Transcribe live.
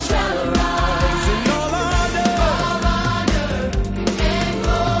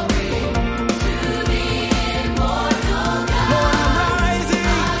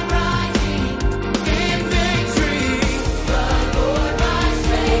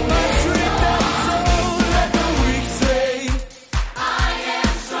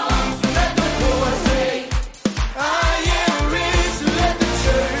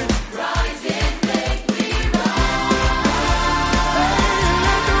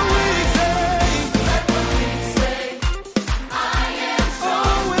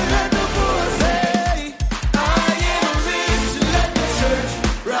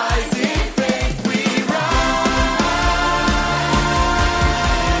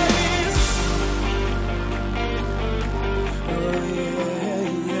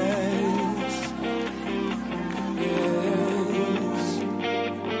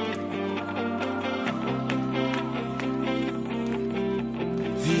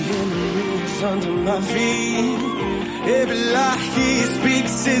is under my feet. Every lie he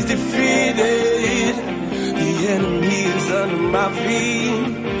speaks is defeated. The enemy is under my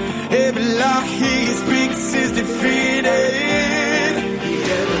feet. Every lie he speaks is defeated. The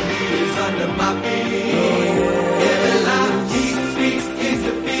enemy is under my feet. Every lie he speaks is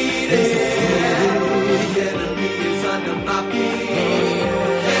defeated. The enemy is under my feet.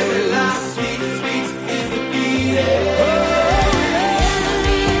 Every lie he speaks is defeated.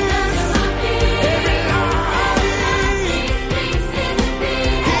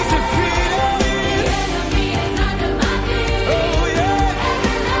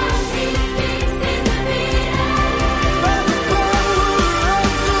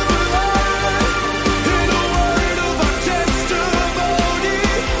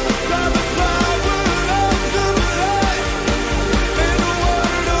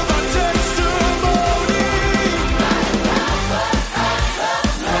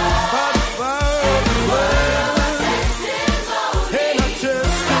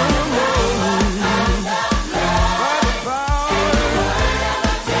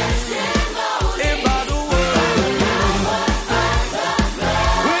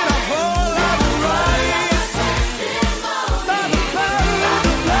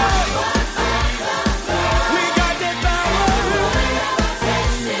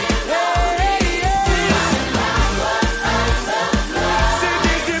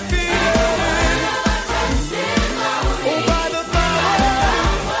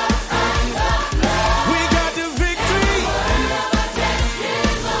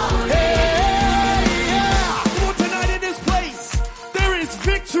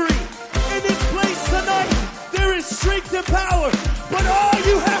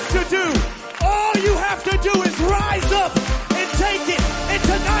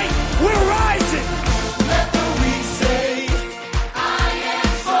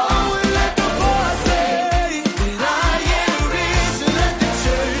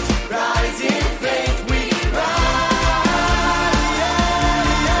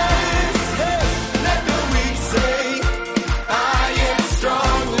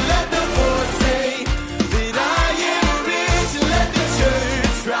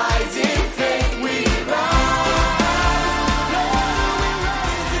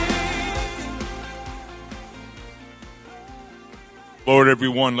 Lord,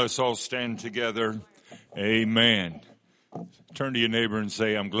 everyone, let's all stand together. Amen. Turn to your neighbor and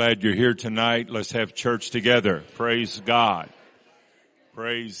say, I'm glad you're here tonight. Let's have church together. Praise God.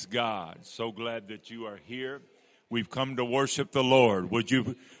 Praise God. So glad that you are here. We've come to worship the Lord. Would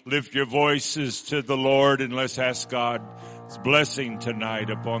you lift your voices to the Lord and let's ask God's blessing tonight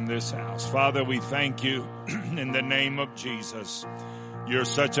upon this house. Father, we thank you in the name of Jesus. You're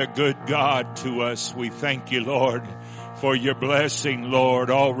such a good God to us. We thank you, Lord, for your blessing, Lord.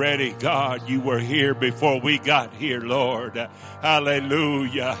 Already, God, you were here before we got here, Lord.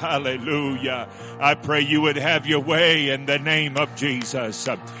 Hallelujah, hallelujah. I pray you would have your way in the name of Jesus.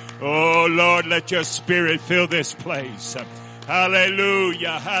 Oh, Lord, let your spirit fill this place.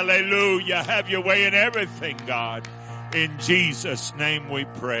 Hallelujah, hallelujah. Have your way in everything, God. In Jesus' name we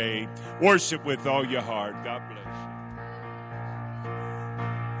pray. Worship with all your heart. God bless.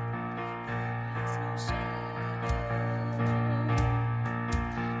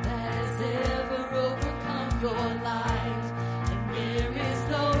 Your life, and there is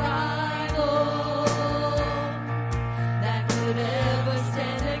no rival that could ever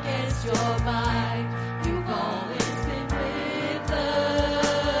stand against your might. You've always been with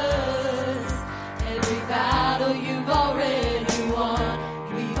us. Every battle you've already won.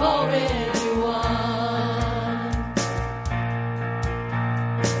 We've already won.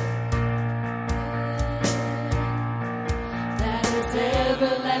 That has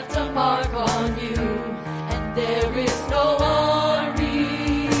ever left a mark on you. There is no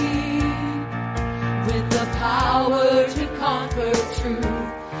army with the power to conquer truth.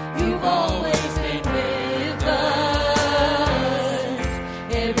 You've always been with us.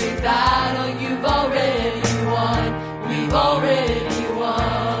 Every battle you've already won. We've already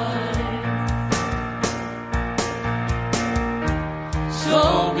won.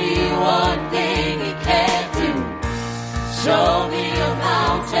 Show me one thing he can't do. Show me a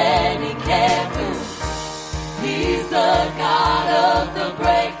mountain he can't move. He's the God of the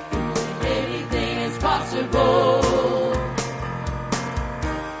breakthrough. Anything is possible.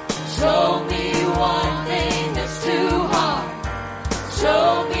 Show me one thing that's too hard.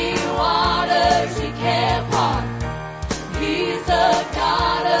 Show me waters he can't part. He's the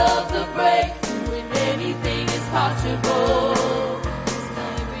God of the breakthrough. And anything is possible.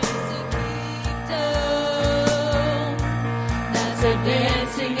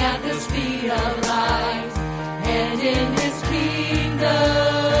 Dancing at the speed of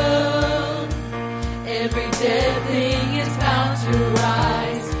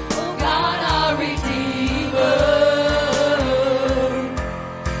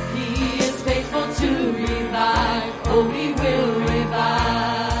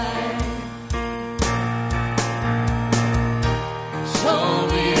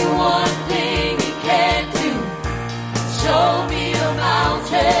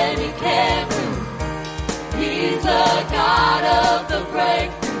the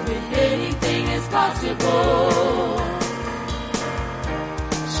breakthrough, and anything is possible.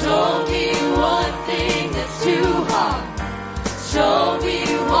 Show me one thing that's too hard. Show me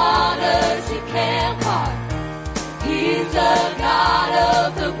waters He can't part. He's the God of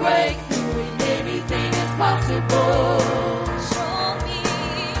the breakthrough, and anything is possible.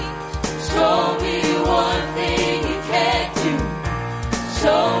 Show me one thing He can't do.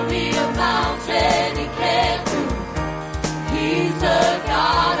 Show me a mountain He can't move. He's the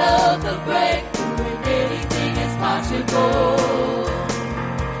God of the breakthrough, and anything is possible.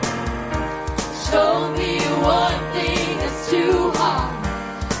 Show me one thing that's too hard.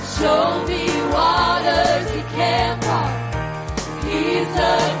 Show me waters He can't part. He's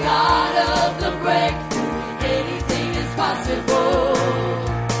the God of the breakthrough, and anything is possible.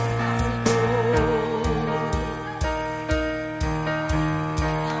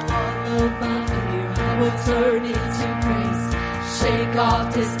 Turn into praise, shake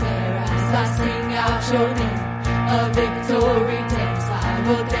off despair as I sing out your name. A victory dance, I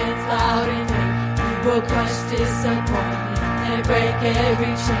will dance loud in faith. You will crush disappointment and break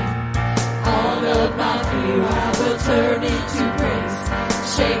every chain. All of my fear I will turn into praise,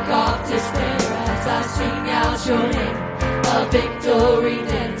 shake off despair as I sing out your name. A victory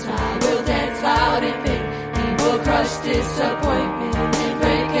dance, I will dance loud in faith. He will crush disappointment and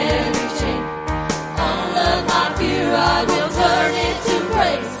break every chain. I will turn into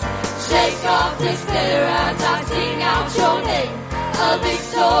praise, shake off despair as I sing out your name. A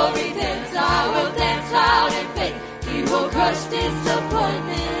victory dance, I will dance loud in faith. He will crush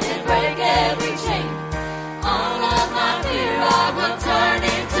disappointment and break every chain. All of my fear I will turn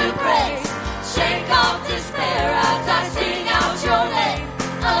into praise, shake off despair as I sing out your name.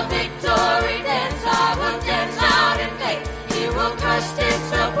 A victory dance, I will dance loud in faith. He will crush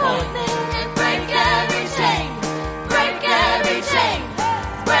disappointment and break every chain. Break every chain,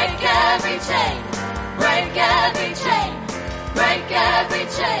 break every chain, break every chain, break every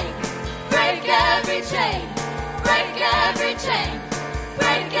chain, break every chain, break every chain,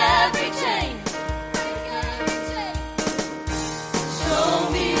 break every chain, break every chain. Show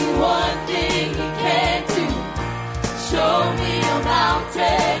me one thing He can't do. Show me a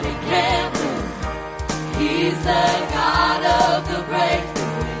mountain He can't move. He's the God of the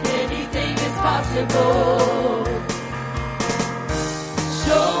breakthrough, and anything is possible.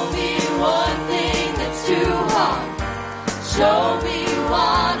 Show me one thing that's too hard. Show me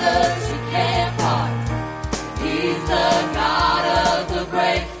waters He can't part. He's the God of the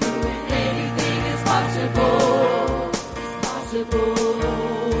breakthrough, and anything is possible. It's possible.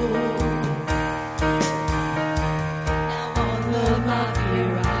 Now all of my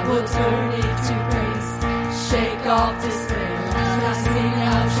fear I will turn into praise, shake off despair as I sing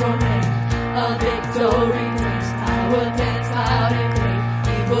out your name. A victory dance, I will dance loud and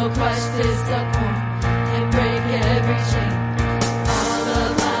will crush disappointment and break every chain.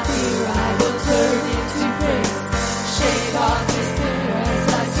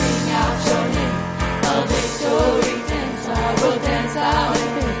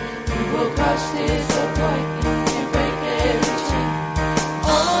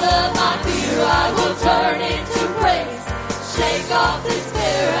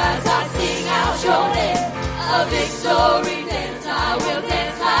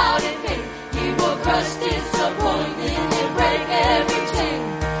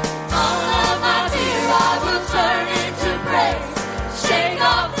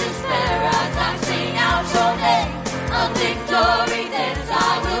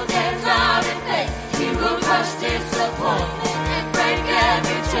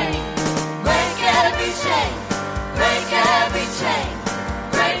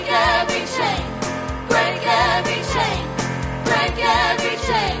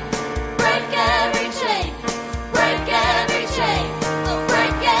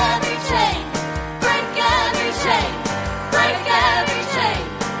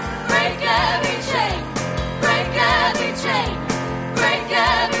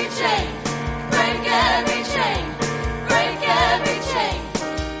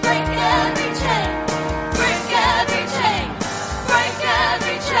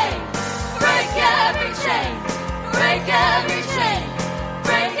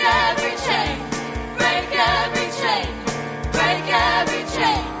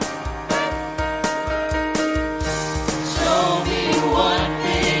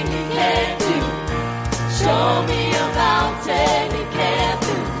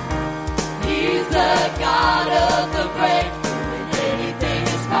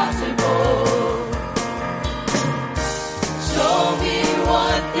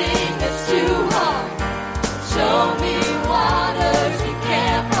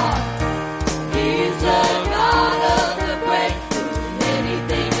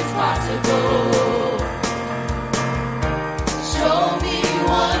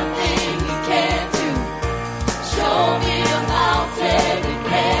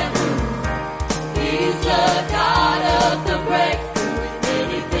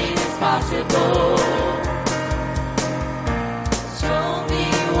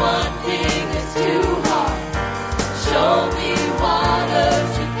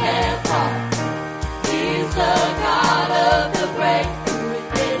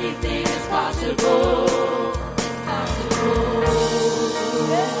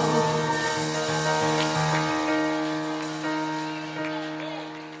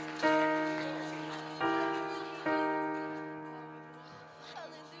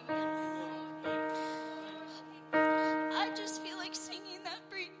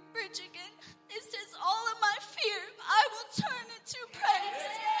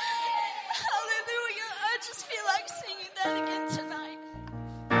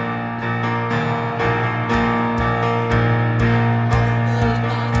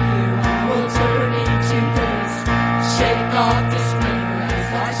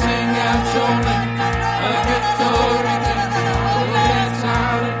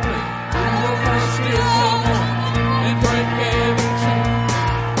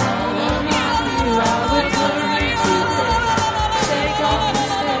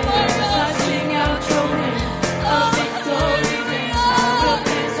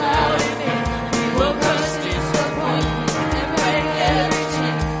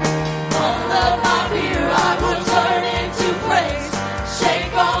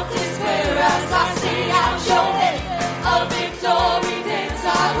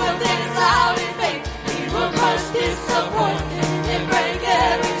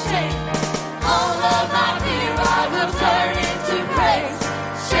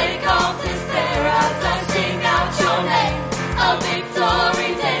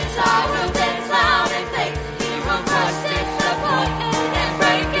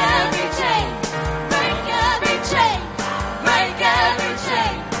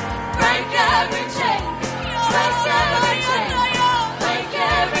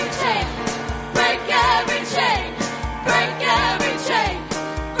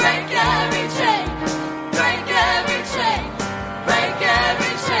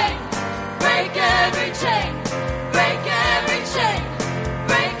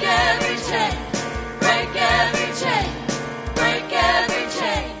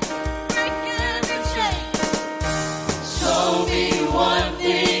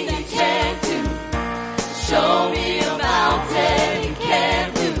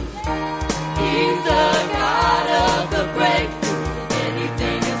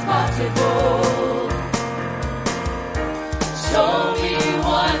 impossible. Show me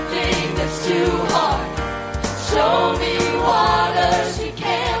one thing that's too hard. Show me waters He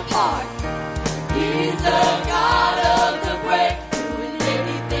can't part. He's the God of the breakthrough, and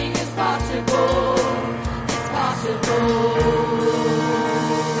anything is possible. It's possible.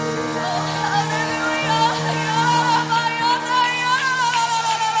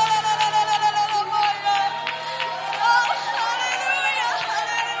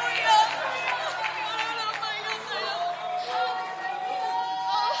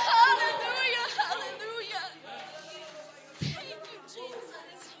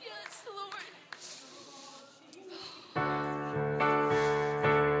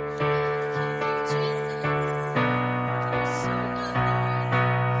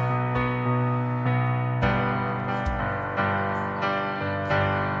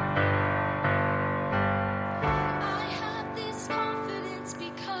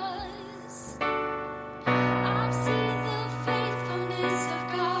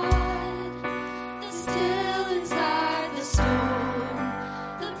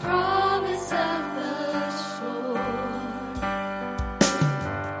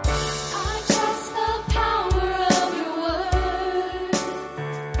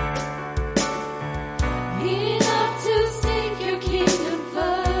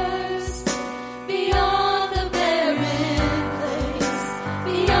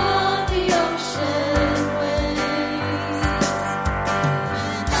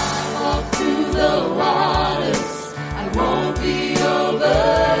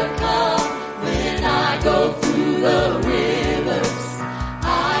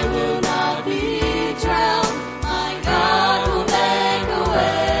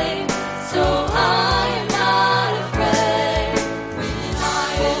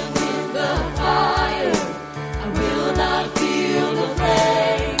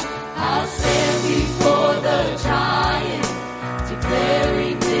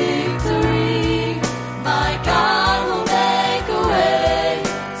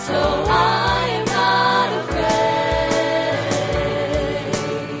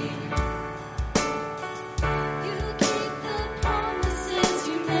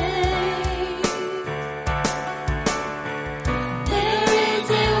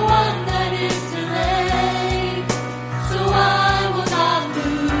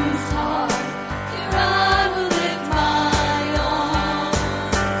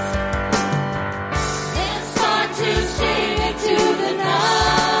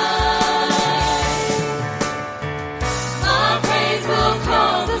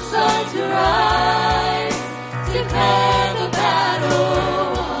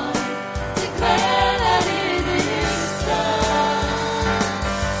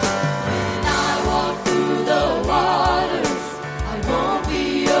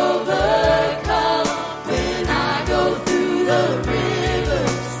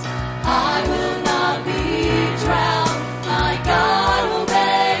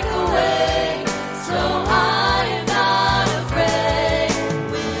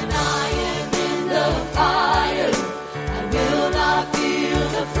 I am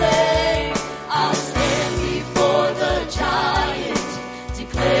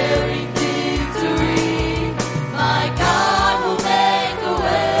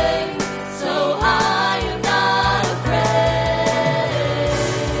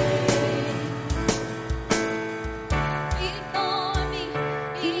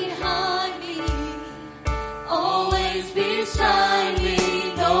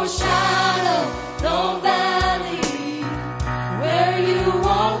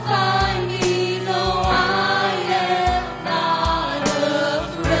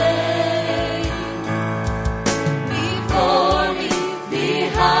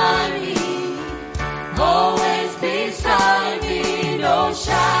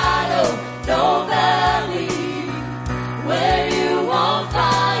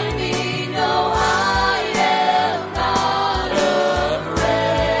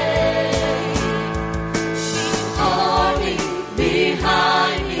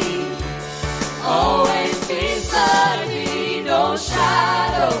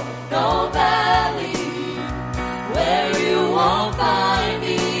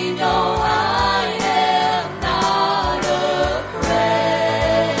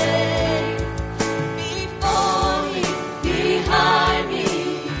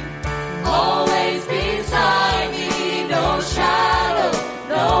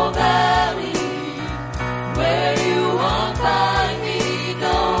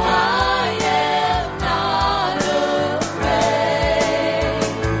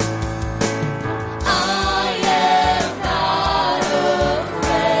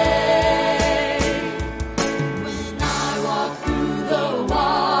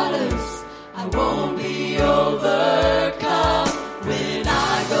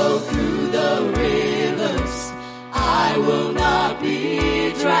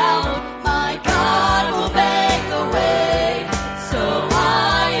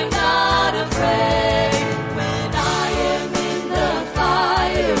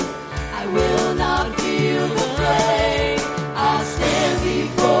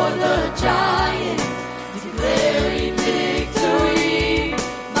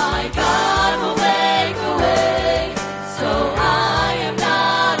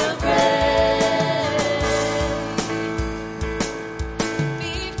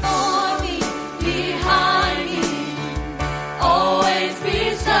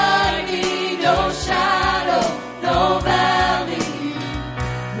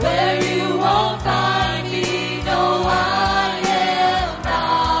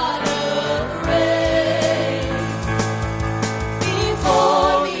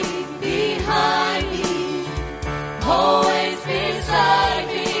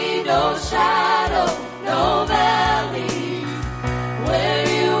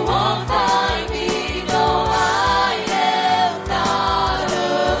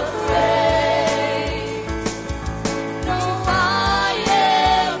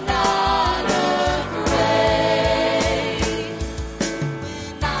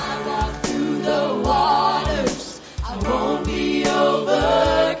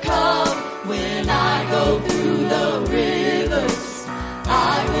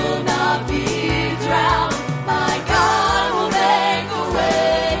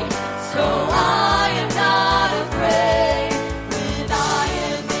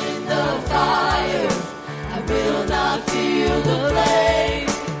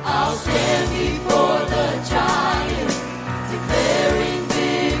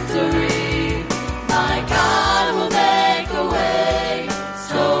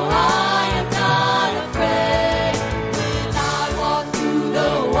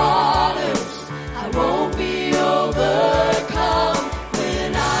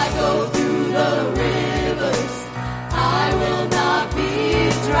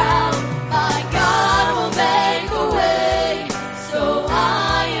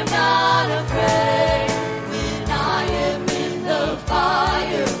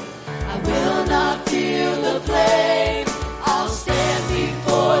feel the flame, I'll stand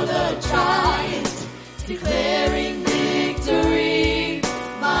before the giant, declaring victory.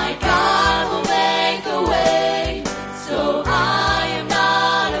 My God will make a way, so I am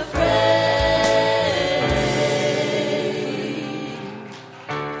not afraid.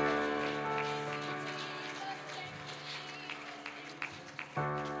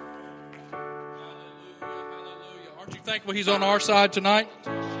 Hallelujah. Aren't you thankful he's on our side tonight?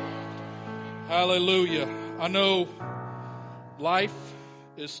 Hallelujah. I know life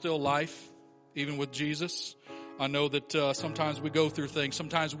is still life, even with Jesus. I know that sometimes we go through things.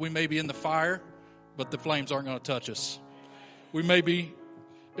 Sometimes we may be in the fire, but the flames aren't going to touch us. We may be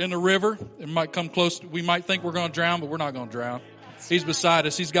in the river. It might come close. We might think we're going to drown, but we're not going to drown. He's beside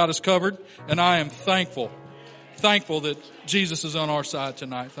us. He's got us covered. And I am thankful that Jesus is on our side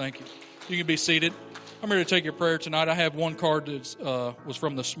tonight. Thank you. You can be seated. I'm here to take your prayer tonight. I have one card that was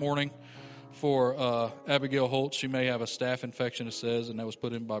from this morning for Abigail Holt. She may have a staph infection, it says, and that was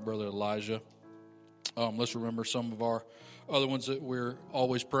put in by Brother Elijah. Let's remember some of our other ones that we're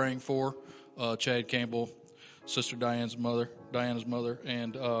always praying for. Chad Campbell, Sister Diana's mother,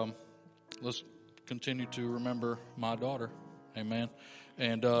 and let's continue to remember my daughter. Amen.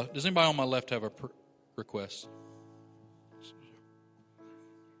 And does anybody on my left have a request?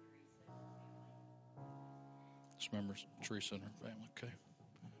 Just remember Teresa and her family. Okay.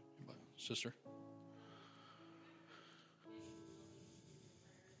 Sister?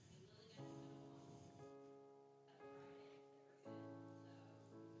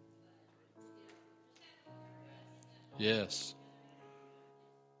 Yes.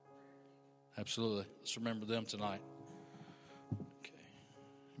 Absolutely. Let's remember them tonight. Okay.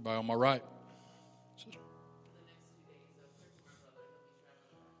 Anybody on my right? Sister?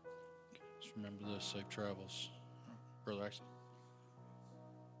 Okay. Let's remember this. Safe travels. Brother Axton?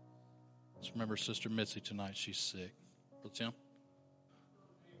 Let's remember Sister Mitzi tonight. She's sick. Brother Tim?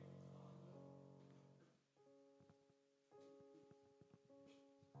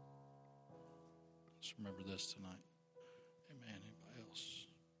 Let's remember this tonight. Amen. Anybody else?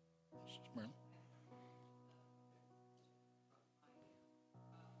 Sister Marilyn?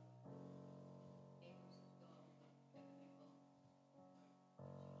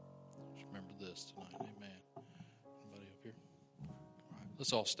 Let's remember this tonight. Amen. Anybody up here? All right.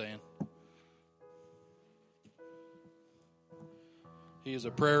 Let's all stand. He is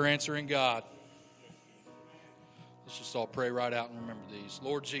a prayer-answering God. Let's just all pray right out and remember these.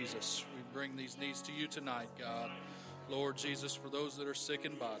 Lord Jesus, we bring these needs to you tonight, God. Lord Jesus, for those that are sick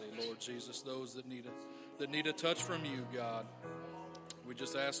in body, Lord Jesus, those that need a touch from you, God. We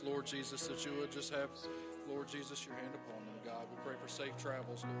just ask, Lord Jesus, that you would just have, Lord Jesus, your hand upon them, God. We pray for safe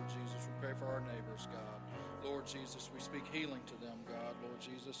travels, Lord Jesus. We pray for our neighbors, God. Lord Jesus, we speak healing to them, God. Lord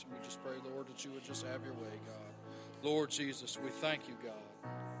Jesus, and we just pray, Lord, that you would just have your way, God. Lord Jesus, we thank you, God.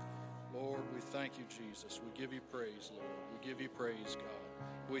 Lord, we thank you, Jesus. We give you praise, Lord. We give you praise, God.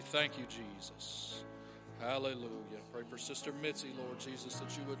 We thank you, Jesus. Hallelujah. Pray for Sister Mitzi, Lord Jesus,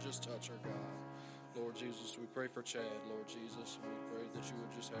 that you would just touch her, God. Lord Jesus, we pray for Chad, Lord Jesus, and we pray that you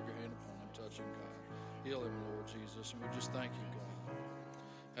would just have your hand upon him, touch him, God. Heal him, Lord Jesus, and we just thank you, God.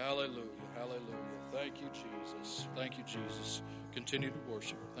 Hallelujah, hallelujah. Thank you, Jesus. Thank you, Jesus. Continue to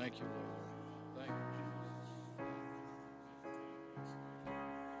worship. Thank you, Lord. Thank you, Jesus.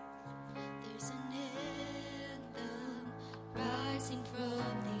 There's an anthem rising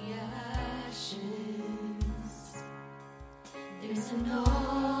from the ashes. There's an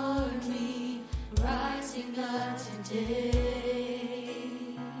army rising up today.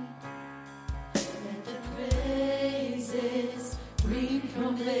 Let the praises ring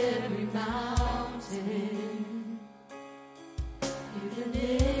from every mountain. Hear the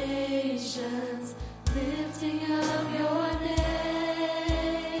nations lifting up your name.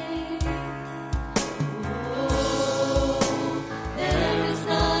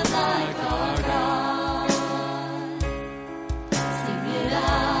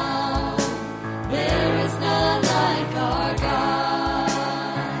 Our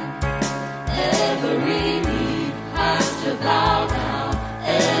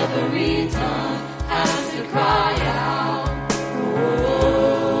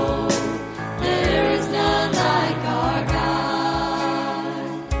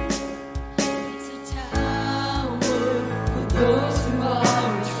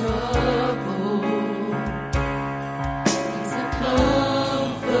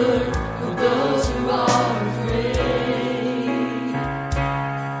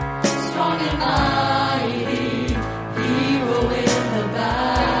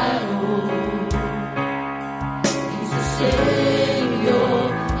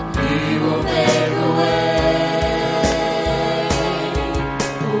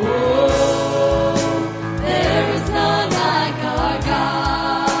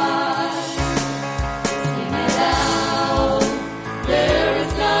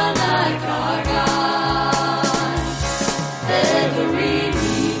like our God. Every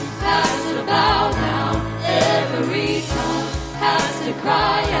knee has to bow down, every tongue has to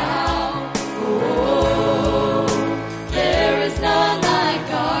cry out. Oh, there is none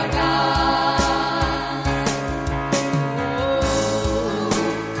like our God. Oh,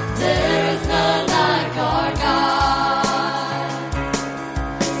 there is none like our God.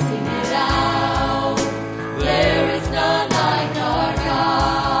 Sing it out. There is none like our God.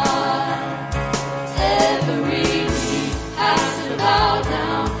 Every knee has to bow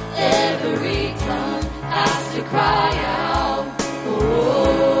down, every tongue has to cry out.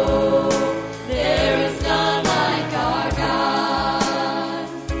 Oh, there is none like our God.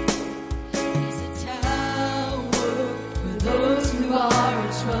 He's a tower for those who are in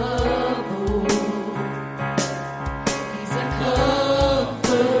trouble. He's a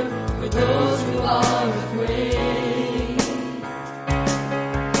comfort for those who are afraid.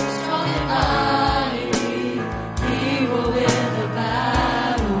 Strong and mighty, He will win the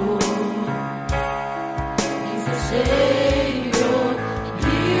battle. He's a Savior, and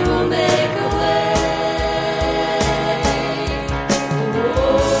He will make a way.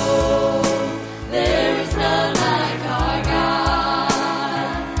 Oh, there is none like our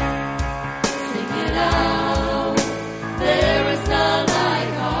God. Sing it out. There is none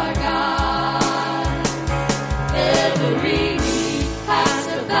like our God. Every knee has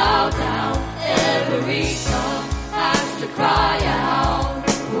to bow down, every tongue has to cry out.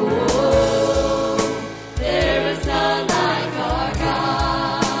 Oh, there is none like our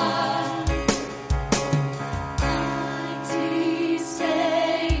God. Mighty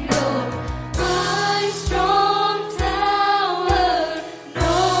Savior, my strong tower,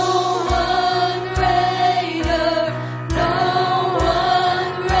 no one greater, no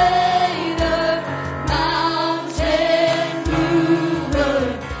one greater. Mountain mover,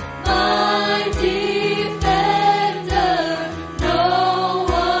 my defender,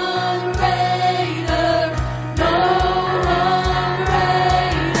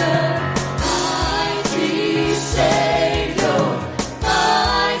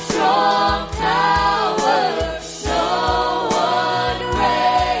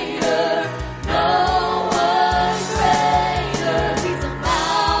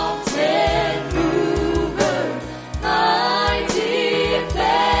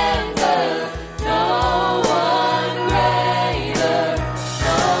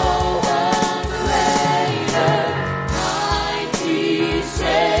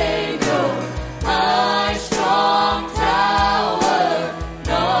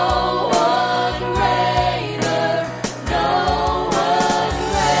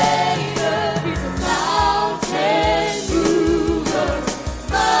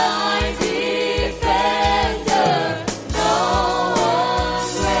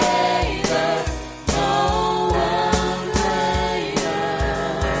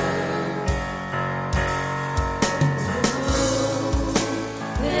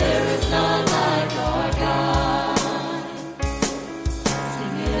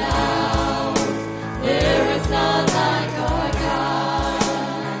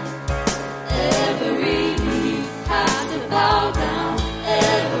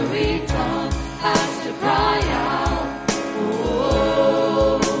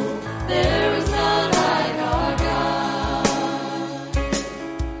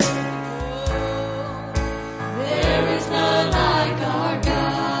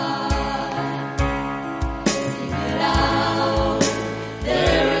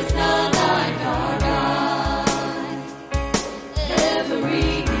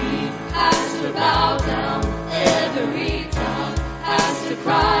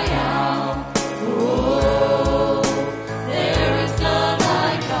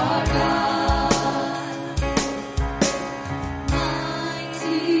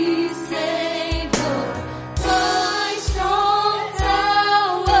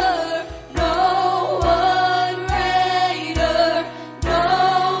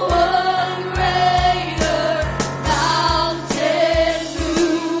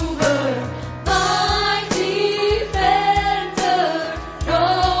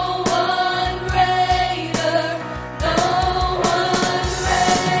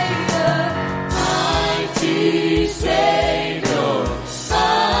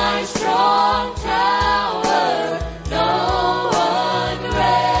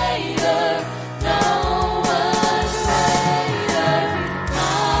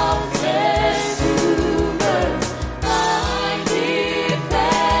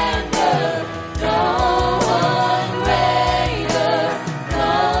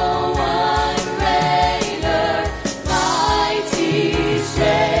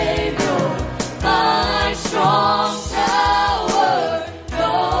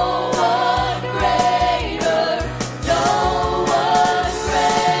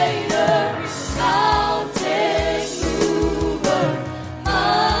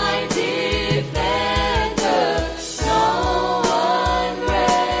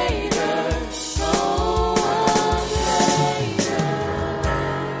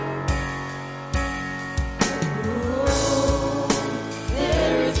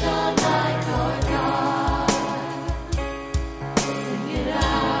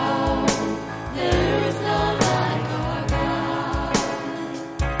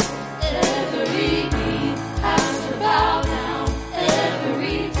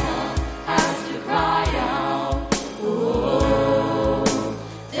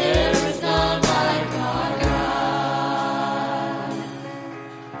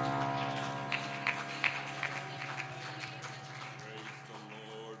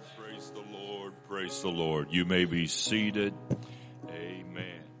 Lord. Praise the Lord. You may be seated.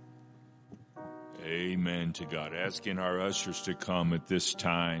 Amen. Amen to God. Asking our ushers to come at this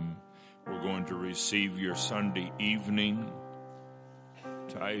time. We're going to receive your Sunday evening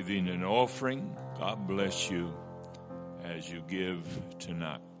tithing and offering. God bless you as you give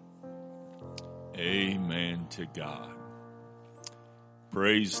tonight. Amen to God.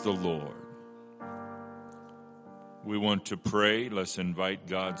 Praise the Lord. We want to pray. Let's invite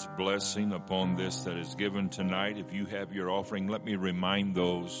God's blessing upon this that is given tonight. If you have your offering, let me remind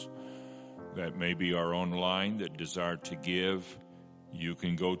those that maybe are online that desire to give. You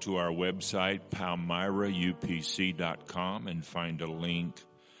can go to our website, palmyraupc.com, and find a link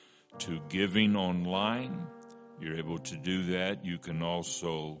to giving online. You're able to do that. You can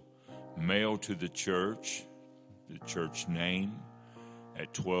also mail to the church name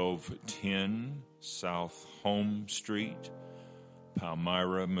at 1210 South Home Street,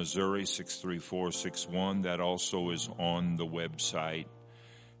 Palmyra, Missouri, 63461. That also is on the website.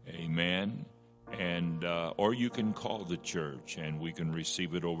 Amen. And or you can call the church and we can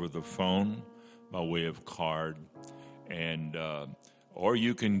receive it over the phone by way of card. And or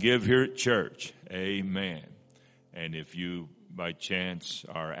you can give here at church. Amen. And if you by chance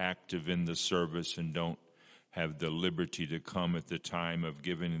are active in the service and don't have the liberty to come at the time of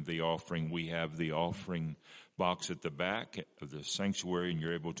giving the offering, we have the offering box at the back of the sanctuary, and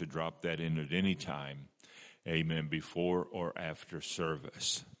you're able to drop that in at any time. Amen. Before or after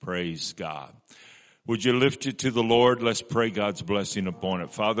service. Praise God. Would you lift it to the Lord? Let's pray God's blessing upon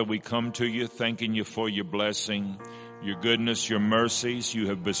it. Father, we come to you thanking you for your blessing, your goodness, your mercies you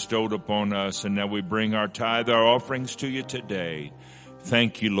have bestowed upon us. And now we bring our tithe, our offerings to you today.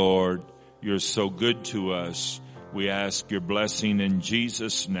 Thank you, Lord. You're so good to us. We ask your blessing in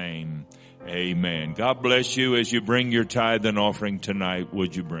Jesus' name. Amen. God bless you as you bring your tithe and offering tonight.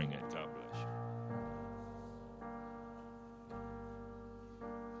 Would you bring it? God bless you.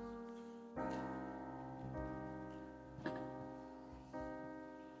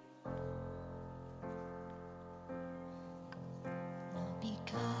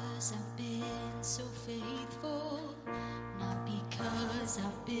 Because I've been so faithful, not because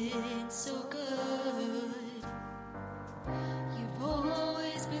I've been so good. You've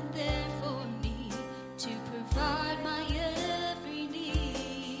always been there for me to provide my every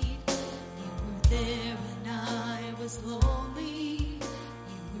need. You were there when I was lonely.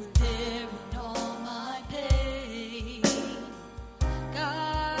 You were there in all my pain,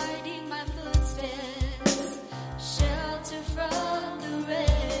 guiding my footsteps, shelter from the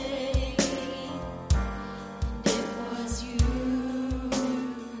rain. And it was you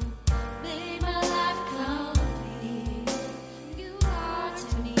made my life complete. You are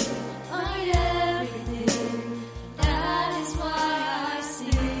to me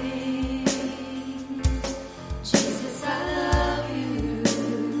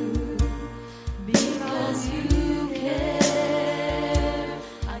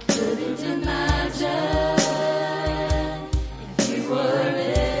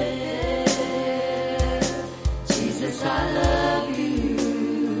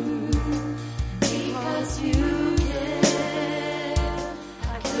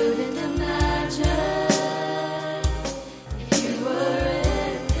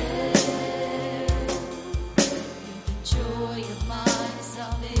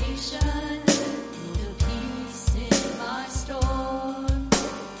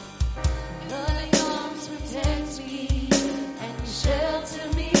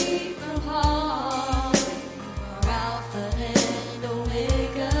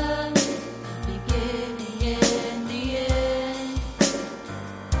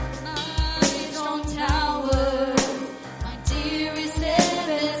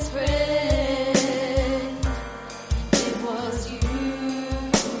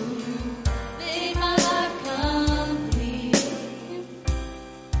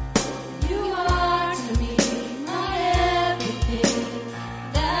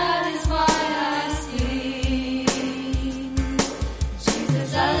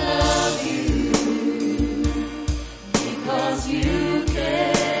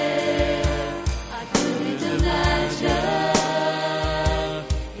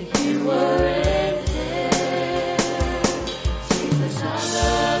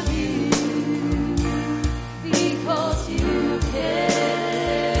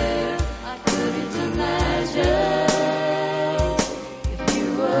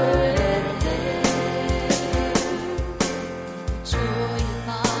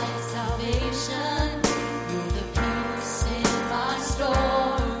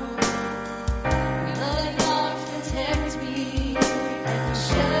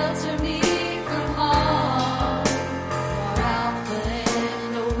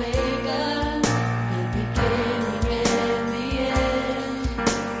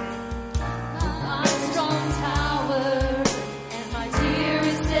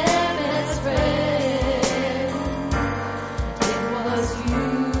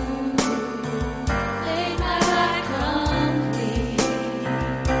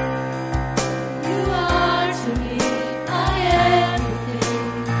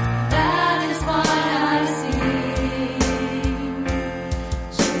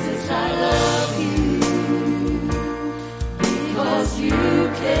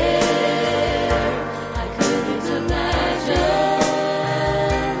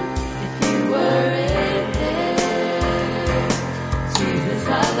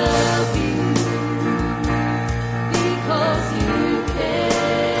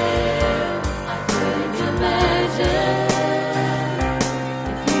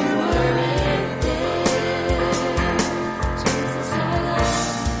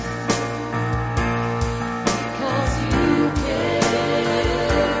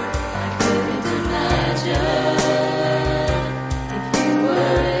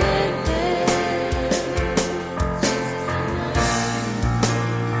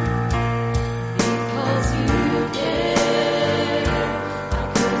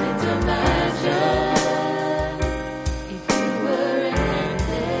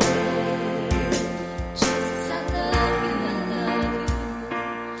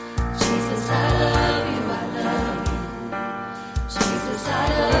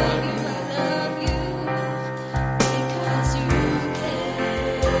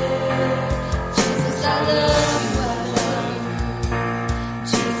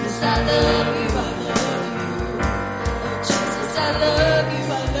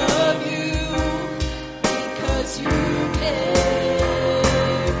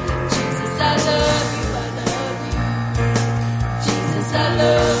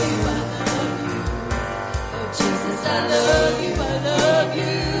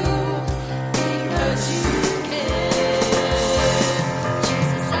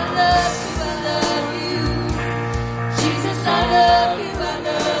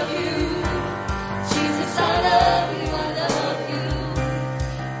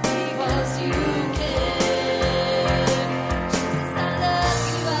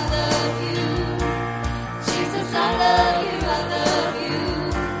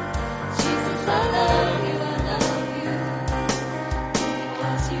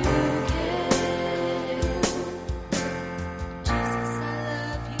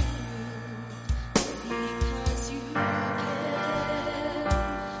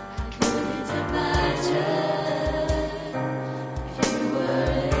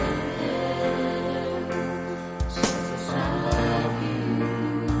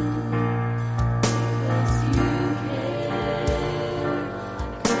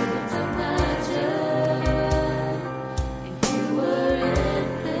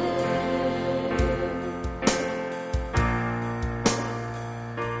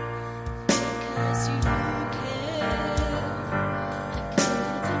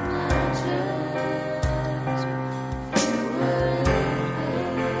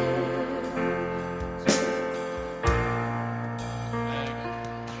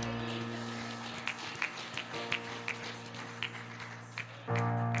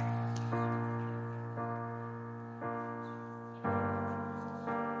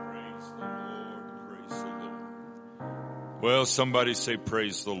Well, somebody say,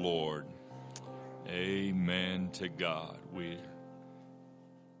 praise the Lord. Amen to God.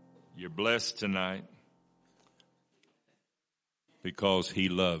 You're blessed tonight because He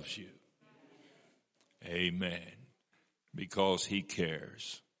loves you. Amen. Because He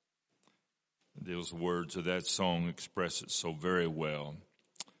cares. Those words of that song express it so very well,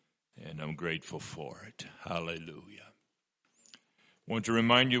 and I'm grateful for it. Hallelujah. I want to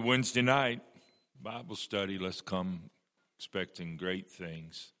remind you, Wednesday night, Bible study. Let's come expecting great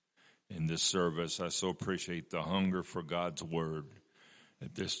things in this service. I so appreciate the hunger for God's Word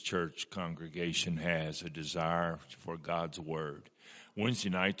that this church congregation has, a desire for God's Word. Wednesday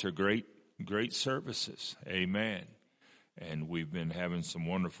nights are great services. Amen. And we've been having some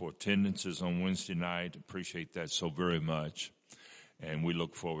wonderful attendances on Wednesday night. Appreciate that so very much. And we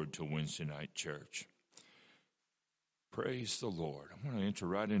look forward to Wednesday night church. Praise the Lord. I'm going to enter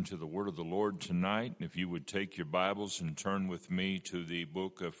right into the word of the Lord tonight. If you would take your Bibles and turn with me to the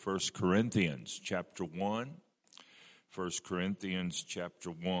book of 1 Corinthians, chapter 1. 1 Corinthians, chapter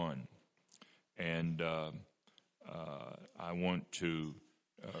 1. And I want to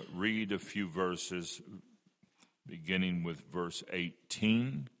read a few verses, beginning with verse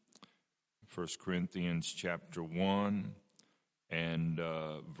 18. 1 Corinthians, chapter 1. And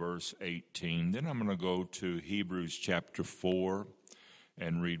verse 18. Then I'm going to go to Hebrews chapter 4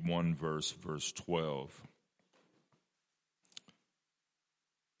 and read one verse, verse 12.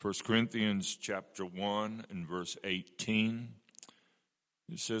 1 Corinthians chapter 1 and verse 18.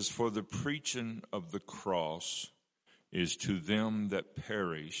 It says, "For the preaching of the cross is to them that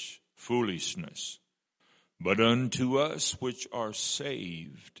perish foolishness, but unto us which are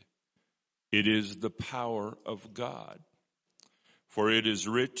saved it is the power of God. For it is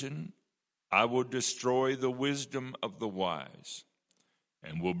written, I will destroy the wisdom of the wise,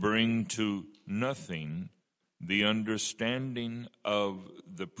 and will bring to nothing the understanding of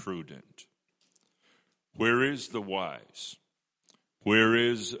the prudent. Where is the wise? Where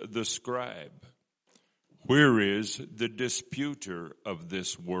is the scribe? Where is the disputer of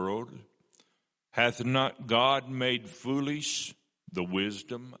this world? Hath not God made foolish the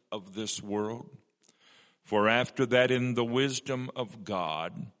wisdom of this world? For after that in the wisdom of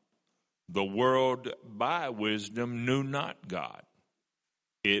God, the world by wisdom knew not God.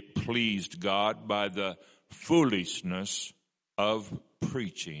 It pleased God by the foolishness of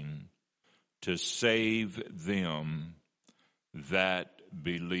preaching to save them that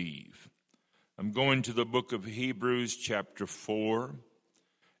believe." I'm going to the book of Hebrews chapter 4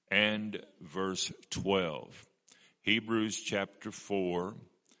 and verse 12. Hebrews chapter 4.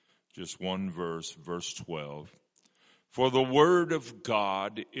 Just one verse, verse 12. "For the word of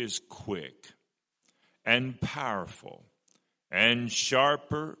God is quick and powerful and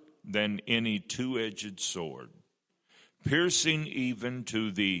sharper than any two-edged sword, piercing even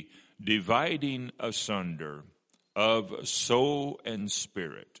to the dividing asunder of soul and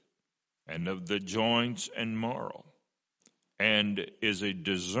spirit, and of the joints and marrow, and is a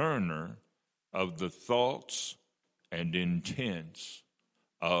discerner of the thoughts and intents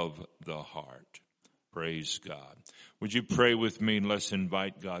of the heart." Praise God. Would you pray with me, and let's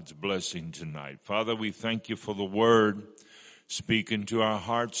invite God's blessing tonight. Father, we thank you for the word. Speak into our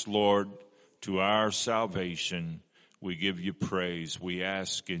hearts, Lord, to our salvation. We give you praise. We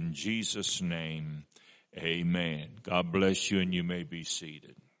ask in Jesus' name, amen. God bless you, and you may be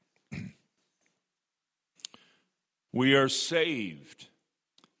seated. We are saved.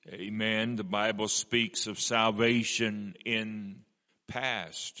 Amen. The Bible speaks of salvation in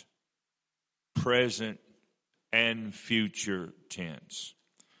past, present, and future tense.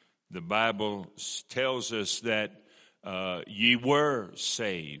 The Bible tells us that ye were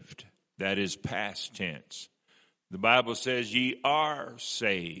saved. That is past tense. The Bible says ye are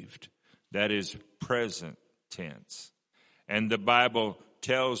saved. That is present tense. And the Bible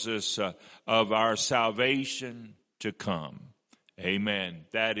tells us of our salvation to come. Amen.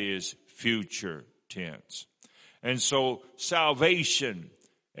 That is future tense. And so salvation,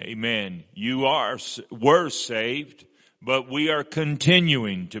 amen, were saved, but we are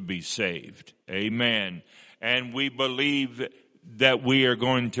continuing to be saved. Amen. And we believe that we are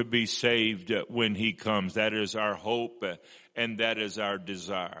going to be saved when he comes. That is our hope, and that is our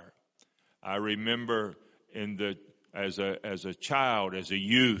desire. I remember as a child, as a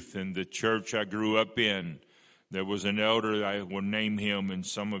youth in the church I grew up in, there was an elder, I will name him, and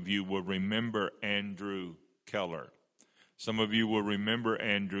some of you will remember Andrew Keller. Some of you will remember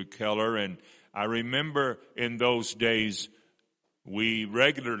Andrew Keller, and I remember in those days we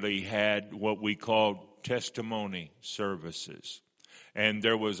regularly had what we called testimony services. And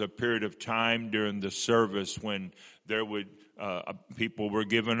there was a period of time during the service when there would people were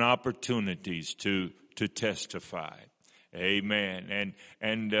given opportunities to testify. Amen.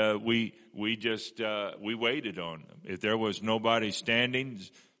 And we waited on them. If there was nobody standing,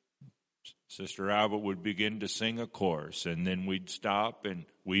 Sister Albert would begin to sing a chorus, and then we'd stop and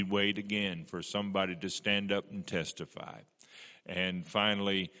we'd wait again for somebody to stand up and testify. And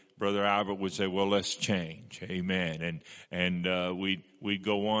finally, Brother Albert would say, well, let's change. Amen. And we'd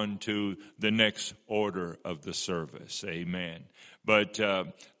go on to the next order of the service. Amen. But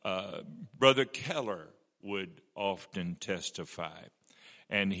Brother Keller would often testify.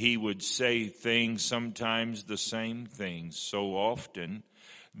 And he would say things, sometimes the same things, so often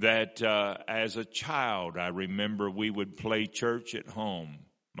that as a child, I remember we would play church at home,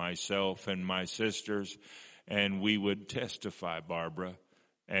 myself and my sisters, and we would testify, Barbara,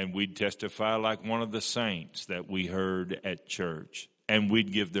 and we'd testify like one of the saints that we heard at church, and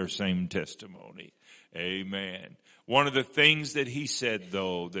we'd give their same testimony. Amen. One of the things that he said,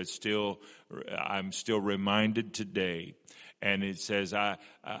 though, that I'm still reminded today, and it says, I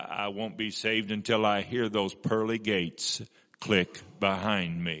won't be saved until I hear those pearly gates click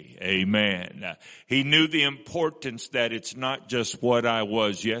behind me. Amen. He knew the importance that it's not just what I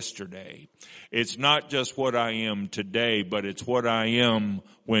was yesterday. It's not just what I am today, but it's what I am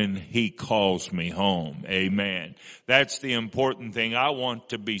when he calls me home. Amen. That's the important thing. I want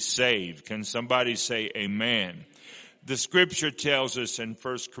to be saved. Can somebody say amen? The scripture tells us in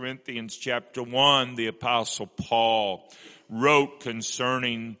 1 Corinthians chapter 1, the Apostle Paul wrote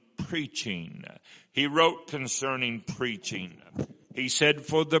concerning preaching. He wrote concerning preaching. He said,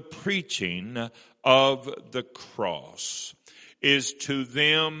 for the preaching of the cross is to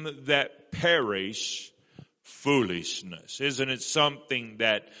them that perish foolishness. Isn't it something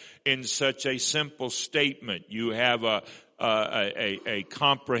that in such a simple statement you have a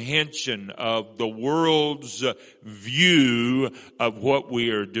comprehension of the world's view of what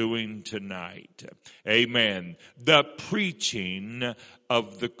we are doing tonight. Amen. The preaching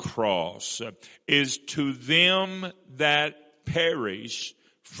of the cross is to them that perish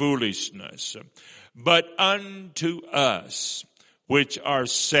foolishness, but unto us which are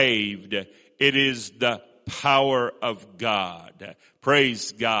saved, it is the power of God.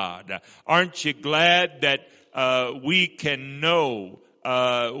 Praise God. Aren't you glad that we can know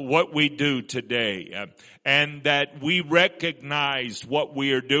what we do today, and that we recognize what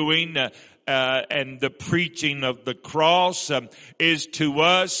we are doing, and the preaching of the cross is to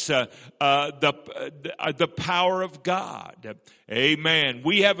us the power of God. Amen.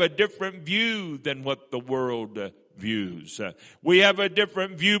 We have a different view than what the world views. We have a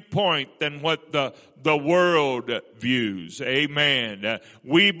different viewpoint than what the world views. Amen.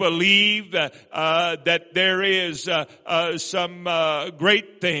 We believe that there is some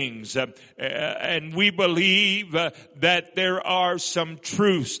great things, and we believe that there are some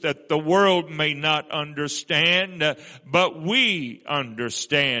truths that the world may not understand, but we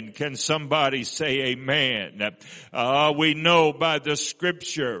understand. Can somebody say amen? We know by the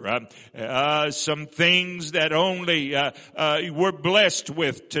scripture some things that only we're blessed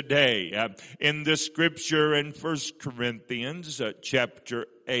with today. In the scripture in 1 Corinthians chapter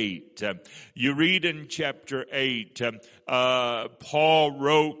 8. You read in chapter 8, Paul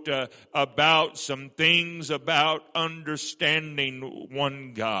wrote about some things about understanding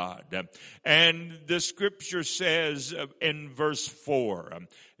one God. And the scripture says in verse 4,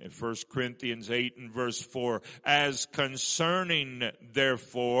 in 1 Corinthians 8 and verse 4, as concerning,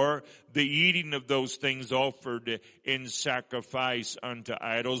 therefore, the eating of those things offered in sacrifice unto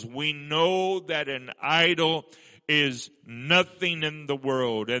idols, we know that an idol is nothing in the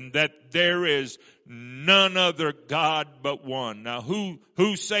world, and that there is none other God but one. Now,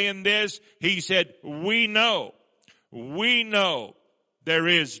 who's saying this? He said, we know there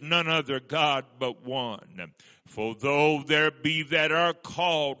is none other God but one. For though there be that are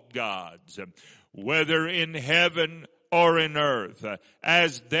called gods, whether in heaven or in earth,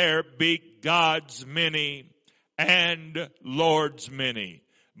 as there be gods many and lords many,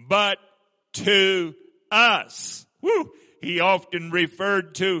 but to us, he often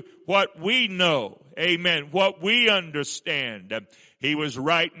referred to what we know, amen, what we understand. He was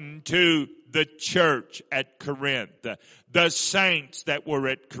writing to the church at Corinth, the saints that were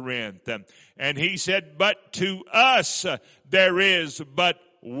at Corinth. And he said, but to us there is but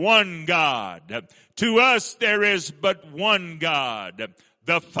one God. To us there is but one God,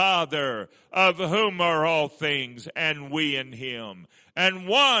 the Father, of whom are all things, and we in him. And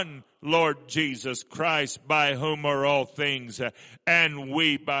one Lord Jesus Christ, by whom are all things, and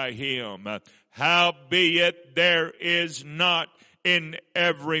we by him. Howbeit there is not in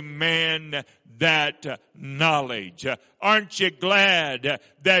every man that knowledge. Aren't you glad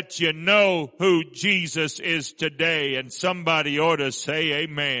that you know who Jesus is today? And somebody ought to say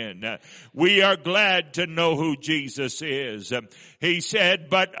amen. We are glad to know who Jesus is. He said,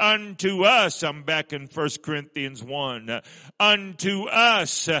 but unto us, I'm back in 1 Corinthians 1, unto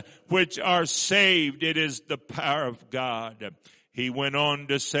us which are saved, it is the power of God. He went on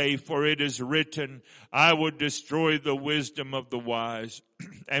to say, for it is written, I will destroy the wisdom of the wise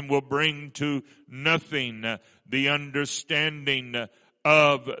and will bring to nothing the understanding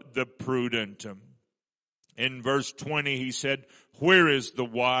of the prudent. In verse 20, he said, where is the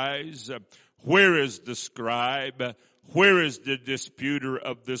wise? Where is the scribe? Where is the disputer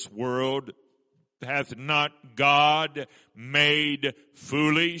of this world? Hath not God made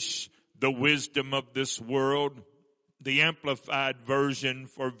foolish the wisdom of this world? The Amplified Version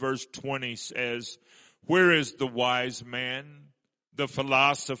for verse 20 says, where is the wise man, the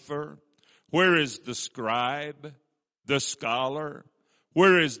philosopher? Where is the scribe, the scholar?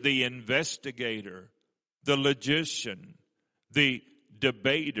 Where is the investigator, the logician, the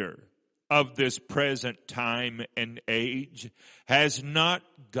debater of this present time and age? Has not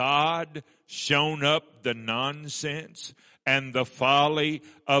God shown up the nonsense and the folly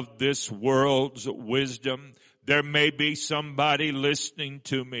of this world's wisdom? There may be somebody listening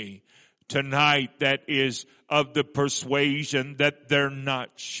to me tonight that is of the persuasion that they're not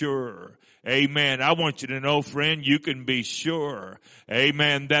sure. Amen. I want you to know, friend, you can be sure.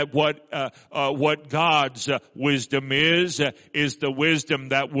 Amen. That what God's wisdom is the wisdom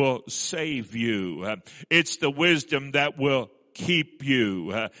that will save you. It's the wisdom that will keep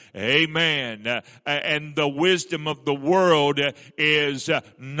you. Amen. And the wisdom of the world is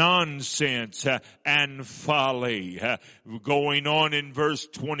nonsense and folly. Going on in verse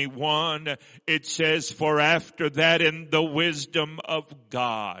 21, it says, for after that in the wisdom of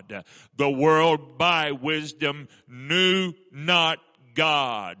God, the world by wisdom knew not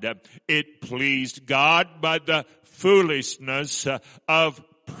God. It pleased God by the foolishness of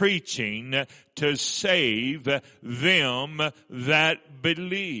preaching to save them that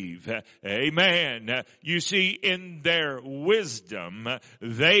believe. Amen. You see, in their wisdom,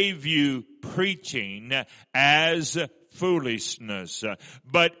 they view preaching as foolishness.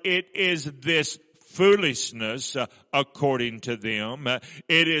 But it is this foolishness, according to them.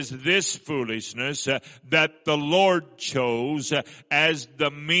 It is this foolishness that the Lord chose as the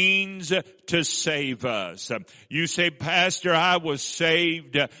means to save us. You say, Pastor, I was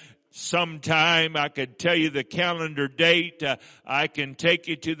saved sometime. I could tell you the calendar date. I can take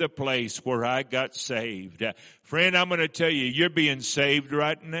you to the place where I got saved. Friend, I'm going to tell you, you're being saved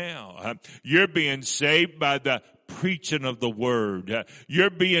right now. You're being saved by the preaching of the word. You're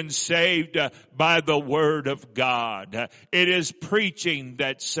being saved by the word of God. It is preaching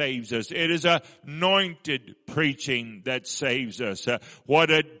that saves us. It is anointed preaching that saves us.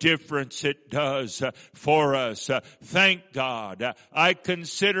 What a difference it does for us. Thank God. I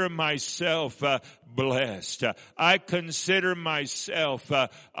consider myself blessed. I consider myself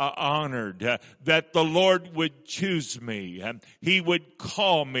honored that the Lord would choose me. He would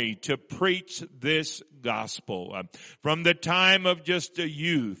call me to preach this gospel. From the time of just a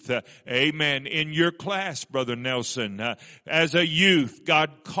youth, amen, in your class, Brother Nelson, as a youth,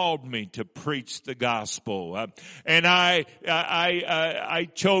 God called me to preach the gospel. And I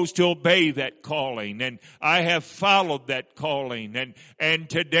chose to obey that calling, and I have followed that calling, and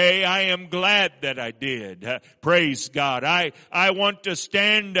today I am glad that I did. Praise God. I want to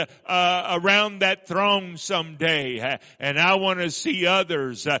stand around that throne someday, and I want to see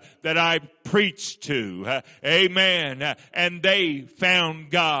others that I preached to. Amen. And they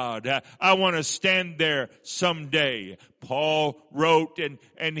found God. I want to stand there someday. Paul wrote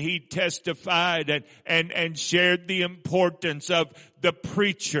and he testified and shared the importance of the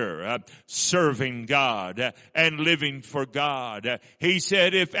preacher serving God and living for God. He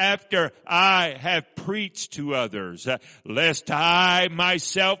said, if after I have preached to others, lest I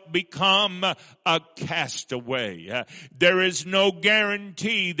myself become a castaway. There is no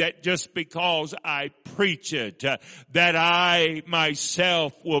guarantee that just because I preach it, that I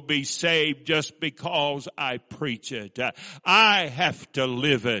myself will be saved just because I preach it. I have to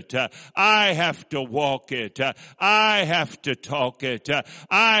live it. I have to walk it. I have to talk it.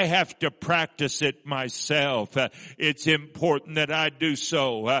 I have to practice it myself. It's important that I do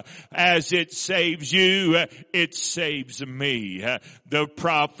so. As it saves you, it saves me. The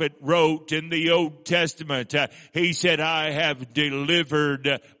prophet wrote in the Old Testament, he said, I have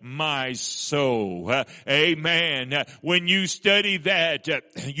delivered my soul. Amen. When you study that,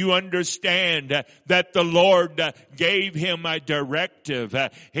 you understand that the Lord gave him a directive.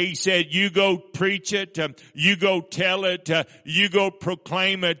 He said, you go preach it, you go tell it, you go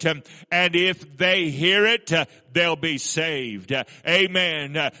proclaim it, and if they hear it, they'll be saved.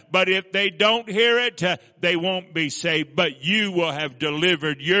 Amen. But if they don't hear it, they won't be saved, but you will have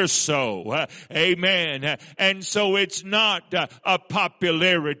delivered your soul. Amen. And so it's not a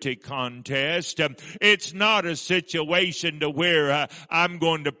popularity contest. It's not a situation to where I'm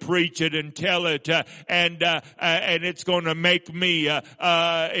going to preach it and tell it, and it's going to make me,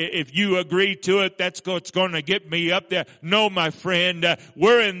 if you agree to it, that's what's going to get me up there. No, my friend,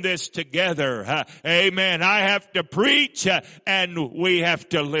 we're in this together. Amen. I have to preach and we have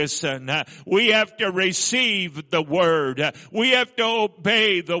to listen. We have to receive the word. We have to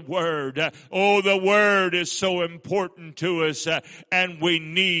obey the word. Oh, the word is so important to us, and we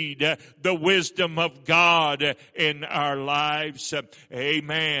need the wisdom of God in our lives.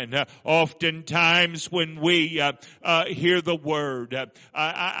 Amen. Oftentimes when we hear the word,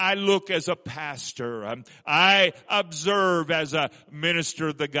 I look as a pastor. I observe as a minister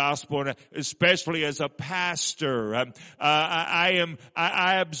of the gospel, and especially as a pastor.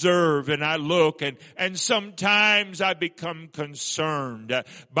 I observe and I look, and sometimes I become concerned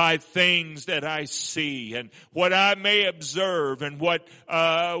by things that I see and what I may observe and what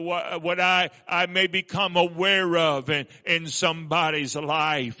I may become aware of in somebody's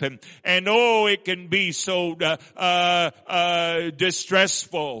life, and it can be so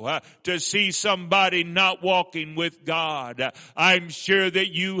distressful to see somebody not walking with God. I'm sure that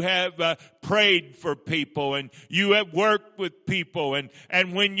you have prayed for people and you have worked with people,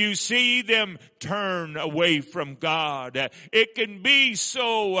 and when you see them turn away from God, it can be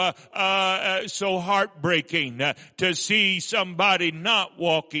so heartbreaking to see somebody not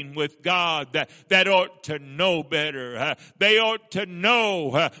walking with God that ought to know better. They ought to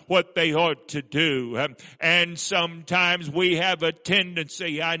know what they ought to do. And sometimes we have a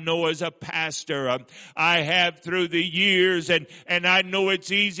tendency, I know as a pastor, I have through the years, and I know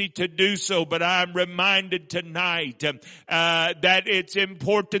it's easy to do so, but I'm reminded tonight that it's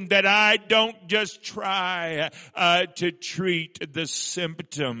important that I don't just try to treat the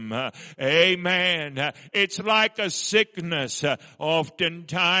symptom. Amen. It's like a sickness.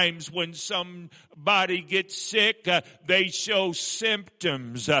 Oftentimes when somebody gets sick, they show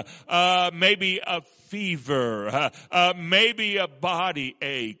symptoms. Maybe a fever, maybe a body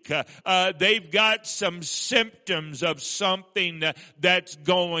ache. They've got some symptoms of something that's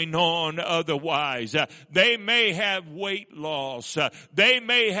going on otherwise. They may have weight loss. They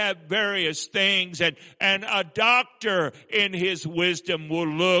may have various things, and a doctor in his wisdom will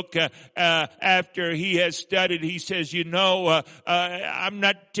look after he has studied. He says, I'm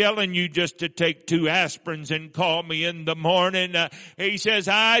not telling you just to take 2 aspirins and call me in the morning. He says,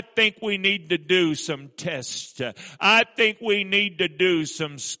 I think we need to do some tests. I think we need to do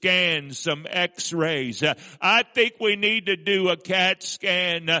some scans, some x-rays. I think we need to do a CAT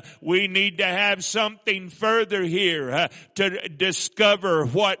scan. We need to have something further here to discover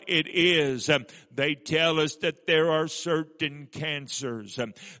what it is. They tell us that there are certain cancers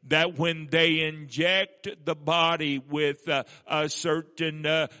that when they inject the body with a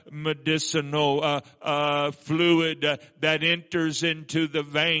certain medicinal fluid that enters into the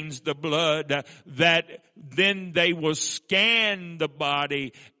veins, the blood, that then they will scan the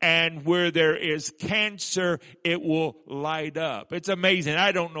body, and where there is cancer, it will light up. It's amazing.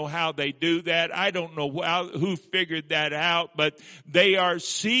 I don't know how they do that. I don't know who figured that out, but they are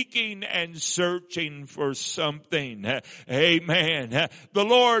seeking and searching for something. Amen. The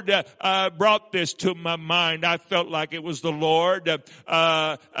Lord brought this to my mind. I felt like it was the Lord,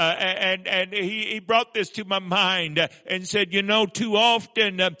 and He brought this to my mind and said, too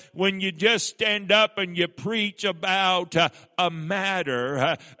often when you just stand up and you preach about a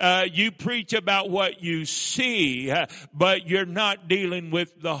matter. You preach about what you see, but you're not dealing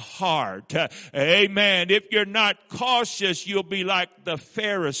with the heart. Amen. If you're not cautious, you'll be like the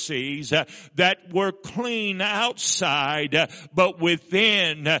Pharisees that were clean outside, but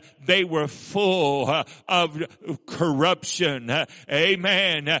within they were full of corruption.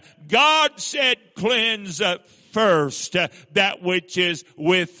 Amen. God said, cleanse first that which is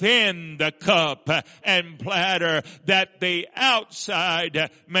within the cup and platter, that the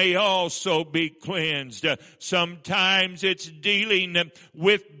outside may also be cleansed. Sometimes it's dealing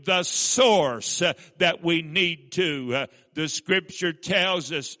with the source that we need to. The scripture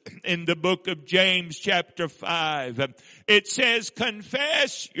tells us in the book of James chapter 5, it says,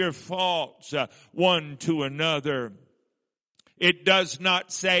 confess your faults one to another. It does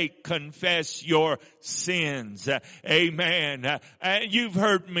not say confess your sins. Amen. And you've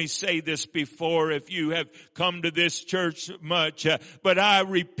heard me say this before if you have come to this church much, but I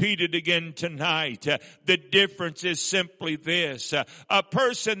repeat it again tonight. The difference is simply this. A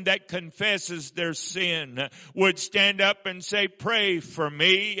person that confesses their sin would stand up and say, pray for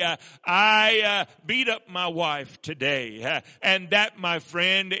me. I beat up my wife today. And that, my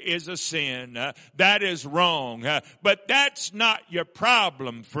friend, is a sin. That is wrong. But that's not your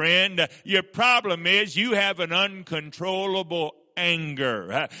problem, friend. Your problem is you have an uncontrollable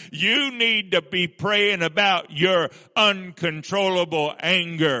anger. You need to be praying about your uncontrollable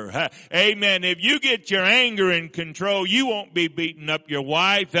anger. Amen. If you get your anger in control, you won't be beating up your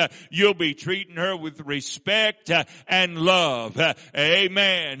wife. You'll be treating her with respect and love.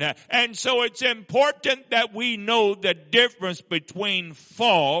 Amen. And so it's important that we know the difference between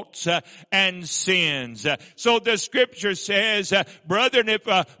faults and sins. So the scripture says, brethren, if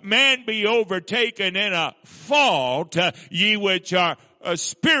a man be overtaken in a fault, ye which are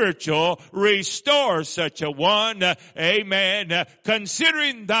spiritual, restore such a one. Amen.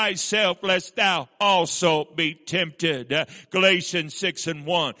 Considering thyself, lest thou also be tempted. Galatians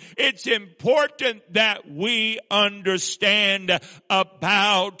 6:1. It's important that we understand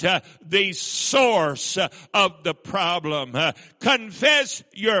about the source of the problem. Confess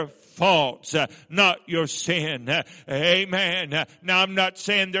your faults, not your sin. Amen. Now, I'm not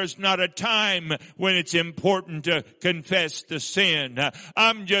saying there's not a time when it's important to confess the sin.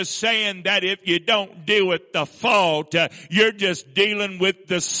 I'm just saying that if you don't deal with the fault, you're just dealing with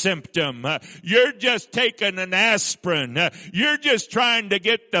the symptom. You're just taking an aspirin. You're just trying to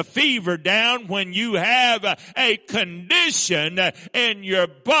get the fever down when you have a condition in your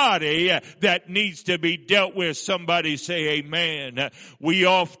body that needs to be dealt with. Somebody say amen. We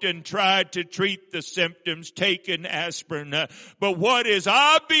often try to treat the symptoms, taking aspirin, but what is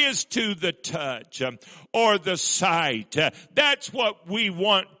obvious to the touch or the sight, that's what we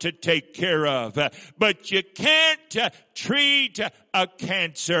want to take care of. But you can't treat a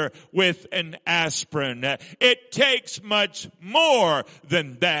cancer with an aspirin. It takes much more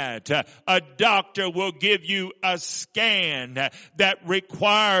than that. A doctor will give you a scan that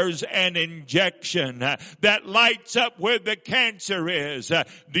requires an injection that lights up where the cancer is.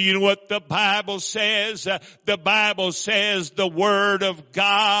 Do you know what the Bible says? The Bible says the Word of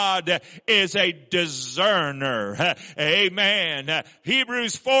God is a discerner. Amen.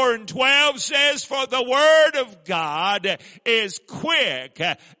 Hebrews 4:12 says, for the Word of God is quick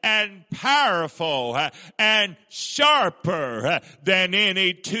and powerful and sharper than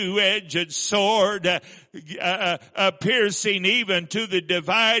any two-edged sword, piercing even to the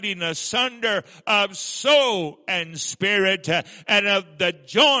dividing asunder of soul and spirit and of the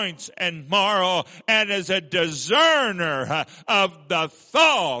joints and marrow, and as a discerner of the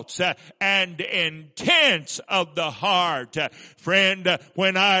thoughts and intents of the heart. Friend,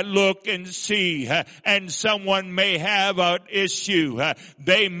 when I look and see, and someone may have an issue,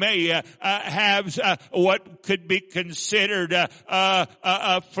 they may have what could be considered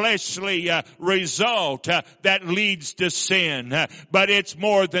a fleshly result that leads to sin. But it's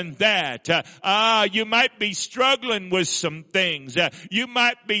more than that. You might be struggling with some things. You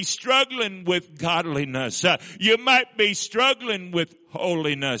might be struggling with godliness. You might be struggling with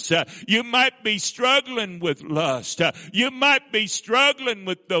holiness. You might be struggling with lust. You might be struggling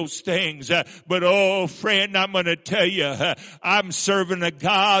with those things. But oh friend, I'm going to tell you, I'm serving a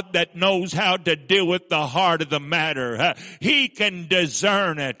God that knows how to deal with the heart of the matter. He can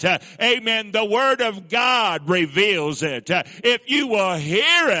discern it. Amen. The Word of God reveals it. If you will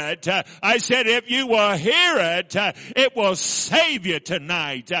hear it, I said if you will hear it, it will save you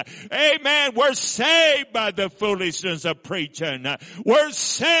tonight. Amen. We're saved by the foolishness of preaching. We're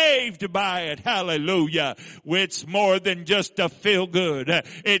saved by it. Hallelujah. It's more than just a feel good.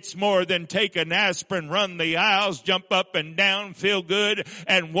 It's more than take an aspirin, run the aisles, jump up and down, feel good,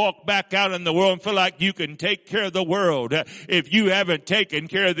 and walk back out in the world and feel like you can take care of the world. If you haven't taken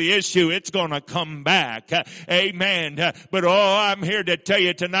care of the issue, it's going to come back. Amen. But I'm here to tell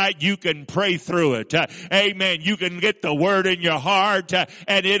you tonight, you can pray through it. Amen. You can get the word in your heart,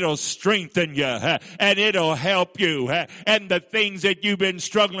 and it'll strengthen you, and it'll help you. And the things that you've been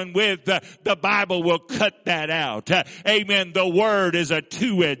struggling with, the Bible will cut that out. Amen. The word is a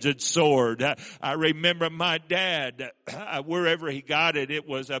two-edged sword. I remember my dad, wherever he got it, it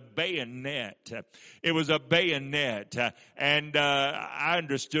was a bayonet. It was a bayonet. And I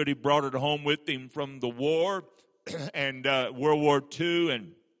understood he brought it home with him from the war and World War II.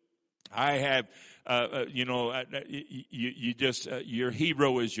 And I have, your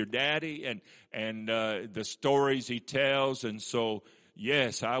hero is your daddy and the stories he tells. And so,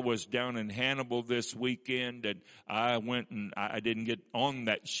 yes, I was down in Hannibal this weekend, and I went and I didn't get on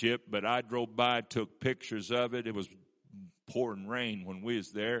that ship, but I drove by, took pictures of it. It was pouring rain when we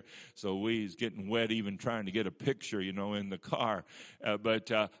was there, so we was getting wet even trying to get a picture, in the car. But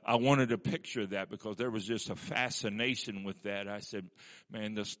I wanted a picture of that because there was just a fascination with that. I said,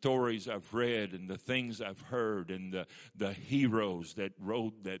 man, the stories I've read and the things I've heard and the heroes that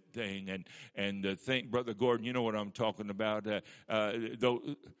rode that thing and the thing, Brother Gordon, you know what I'm talking about.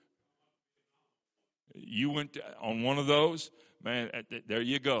 You went on one of those? Man, there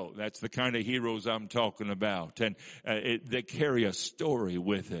you go. That's the kind of heroes I'm talking about. And they carry a story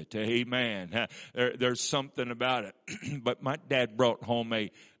with it. Amen. There's something about it. But my dad brought home a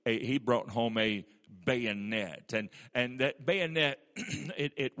bayonet. And that bayonet,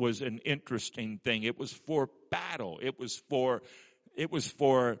 it was an interesting thing. It was for battle. It was for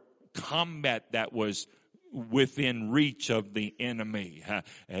combat that was within reach of the enemy.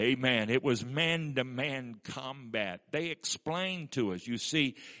 Amen. It was man-to-man combat. They explained to us. You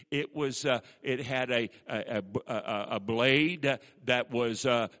see, it was it had a blade that was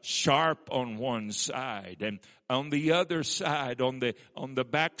sharp on one side, and on the other side, on the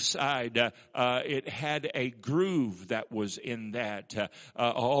back side, it had a groove that was in that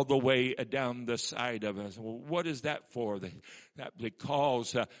all the way down the side of it. Well, what is that for?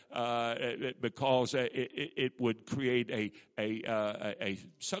 Because it would create a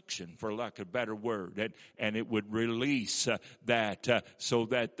suction, for lack of a better word, and it would release that so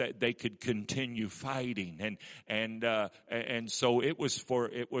that they could continue fighting, and so it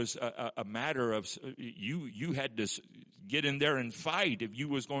was a matter of you had to get in there and fight if you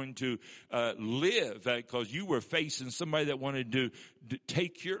was going to live, because you were facing somebody that wanted to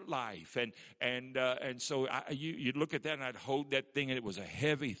take your life, and so you look at that, and I'd hold that thing, and it was a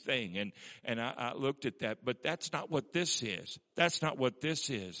heavy thing, and I looked at that, but that's not what this is. That's not what this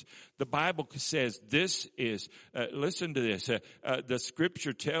is. The Bible says this is, listen to this, the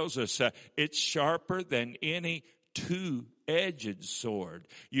scripture tells us it's sharper than any two-edged sword.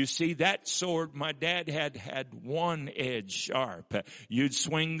 You see, that sword, my dad had one edge sharp. You'd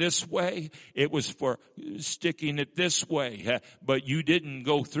swing this way, it was for sticking it this way, but you didn't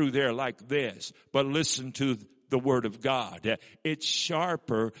go through there like this. But listen to the word of God. It's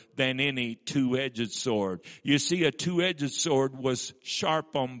sharper than any two-edged sword. You see, a two-edged sword was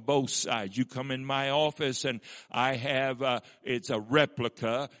sharp on both sides. You come in my office and I have, it's a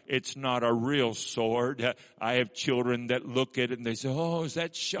replica. It's not a real sword. I have children that look at it and they say, oh, is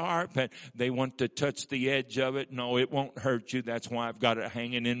that sharp? And they want to touch the edge of it. No, it won't hurt you. That's why I've got it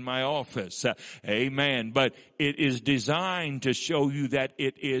hanging in my office. Amen. But it is designed to show you that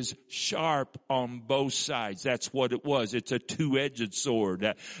it is sharp on both sides. That's what it was. It's a two-edged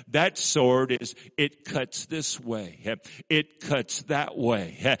sword. That sword it cuts this way. It cuts that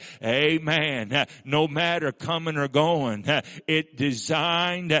way. Amen. No matter coming or going. It's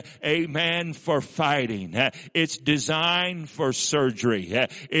designed, amen, for fighting. It's designed for surgery.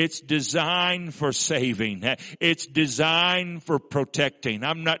 It's designed for saving. It's designed for protecting.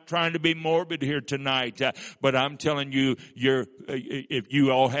 I'm not trying to be morbid here tonight, but I'm telling you, if you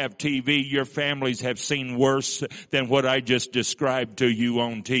all have TV, your families have seen worse than what I just described to you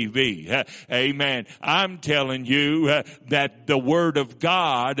on TV. Amen. I'm telling you that the Word of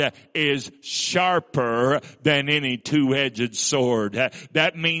God is sharper than any two-edged sword.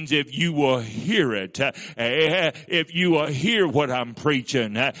 That means if you will hear it, if you will hear what I'm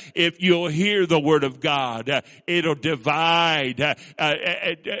preaching, if you'll hear the Word of God, it'll divide.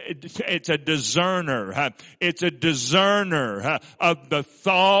 It's a discerner. It's a discerner of the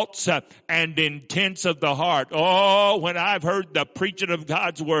thoughts and intents of the heart. heart. Oh, when I've heard the preaching of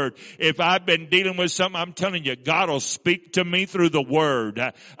God's word, if I've been dealing with something, I'm telling you, God will speak to me through the word.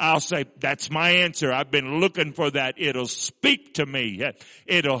 I'll say, that's my answer. I've been looking for that. It'll speak to me.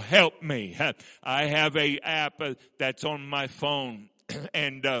 It'll help me. I have a app that's on my phone,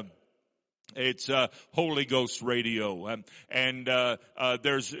 and it's Holy Ghost Radio, and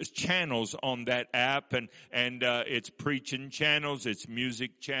there's channels on that app, and it's preaching channels, it's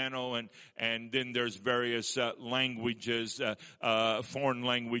music channel, and then there's various languages, foreign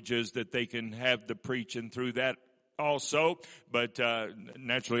languages that they can have the preaching through that also. But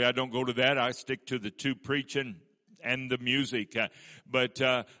naturally, I don't go to that. I stick to the two preaching and the music. But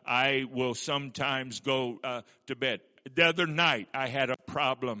I will sometimes go to bed. The other night, I had a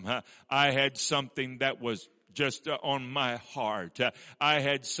problem. I had something that was just on my heart. I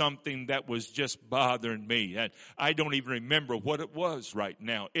had something that was just bothering me. And I don't even remember what it was right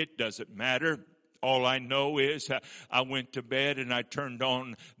now. It doesn't matter. All I know is I went to bed and I turned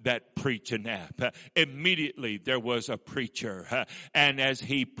on that preaching app. Immediately there was a preacher. And as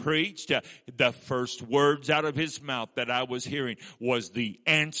he preached, the first words out of his mouth that I was hearing was the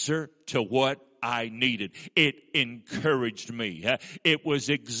answer to what I needed. It encouraged me. It was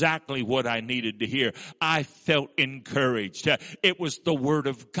exactly what I needed to hear. I felt encouraged. It was the Word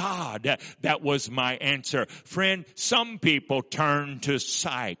of God that was my answer. Friend, some people turn to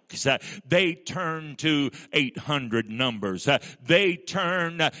psychs. They turn to 800 numbers. They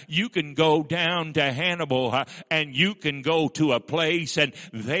turn, you can go down to Hannibal and you can go to a place and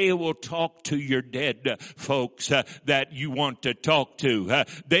they will talk to your dead folks that you want to talk to.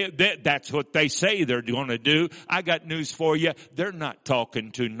 That's what they say they're going to do. I got news for you. They're not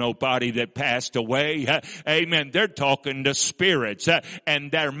talking to nobody that passed away. Amen. They're talking to spirits,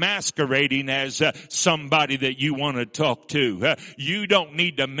 and they're masquerading as somebody that you want to talk to. You don't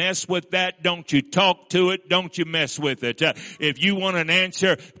need to mess with that. Don't you talk to it. Don't you mess with it. If you want an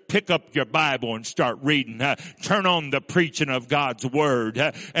answer, pick up your Bible and start reading. Turn on the preaching of God's Word.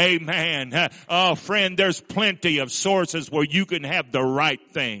 Amen. Oh, friend, there's plenty of sources where you can have the right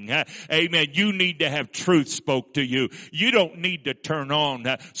thing. Amen. You need to have truth spoke to you. You don't need to turn on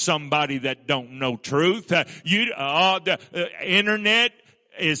somebody that don't know truth. The internet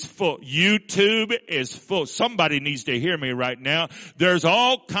is full. YouTube is full. Somebody needs to hear me right now. There's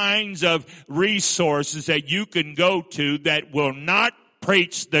all kinds of resources that you can go to that will not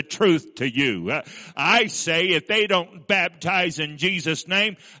preach the truth to you. I say if they don't baptize in Jesus'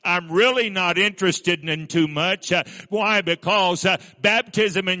 name, I'm really not interested in too much. Why? Because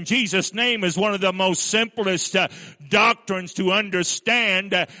baptism in Jesus' name is one of the most simplest doctrines to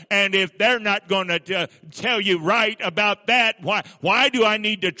understand. And if they're not going to tell you right about that, why do I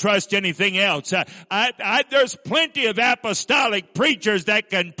need to trust anything else? There's plenty of apostolic preachers that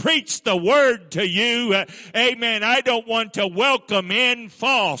can preach the word to you. Amen. I don't want to welcome in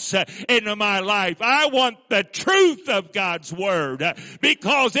false into my life. I want the truth of God's word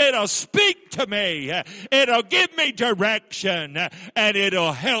because it'll speak to me. It'll give me direction and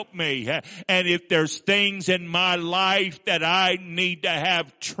it'll help me. And if there's things in my life that I need to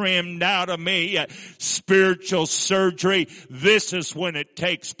have trimmed out of me, spiritual surgery, this is when it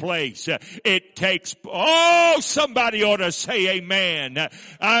takes place. Somebody ought to say amen.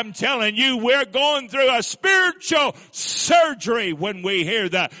 I'm telling you, we're going through a spiritual surgery when we hear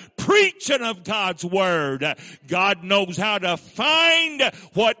the preaching of God's word. God knows how to find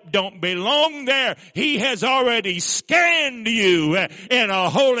what don't belong there. He has already scanned you in a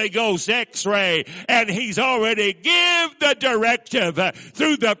Holy Ghost x-ray, and He's already give the directive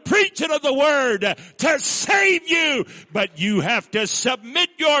through the preaching of the word to save you. But you have to submit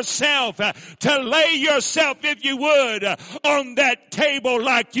yourself, to lay yourself, if you would, on that table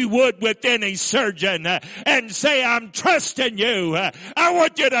like you would with any surgeon, and say, I'm trusting you. I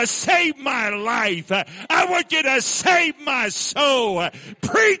want you to save my life. I want you to save my soul.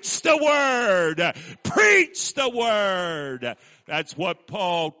 Preach the word. Preach the word. That's what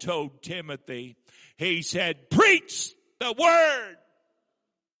Paul told Timothy. He said, preach the word.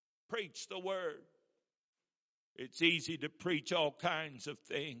 Preach the word. It's easy to preach all kinds of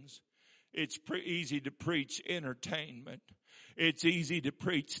things. It's easy to preach entertainment. It's easy to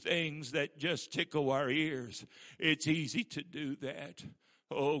preach things that just tickle our ears. It's easy to do that.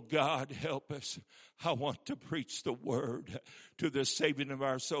 Oh, God, help us. I want to preach the word to the saving of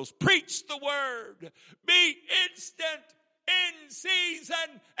our souls. Preach the word. Be instant, in season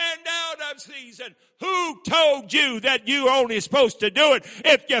and out of season. Who told you that you're only supposed to do it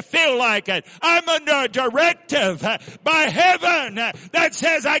if you feel like it? I'm under a directive by heaven that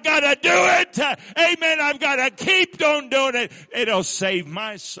says I gotta do it. Amen. I've gotta keep on doing it. It'll save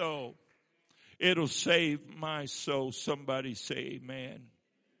my soul. It'll save my soul. Somebody say amen.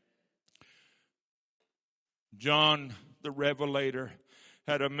 John the Revelator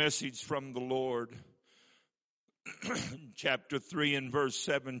had a message from the Lord. Chapter 3 and verse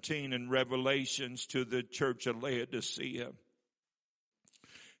 17 in Revelations to the church of Laodicea.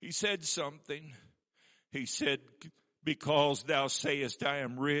 He said something. He said, because thou sayest, I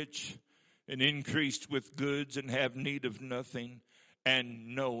am rich and increased with goods and have need of nothing,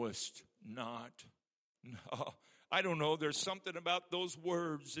 and knowest not. No, I don't know. There's something about those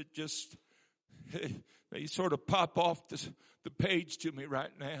words that just, they sort of pop off the page to me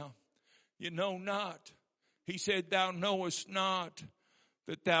right now. You know not. He said, thou knowest not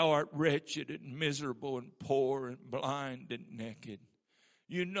that thou art wretched and miserable and poor and blind and naked.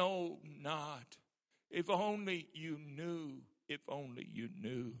 You know not. If only you knew. If only you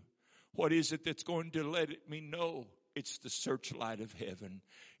knew. What is it that's going to let me know? It's the searchlight of heaven.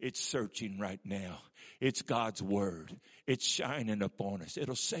 It's searching right now. It's God's word. It's shining upon us.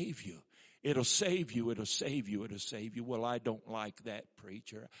 It'll save you. It'll save you. It'll save you. It'll save you. Well, I don't like that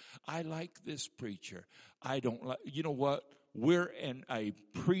preacher. I like this preacher. I don't like, you know what? We're in a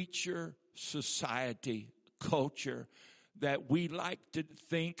preacher society, culture, that we like to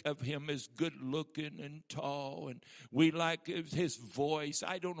think of him as good looking and tall, and we like his voice.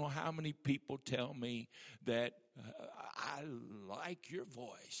 I don't know how many people tell me that I like your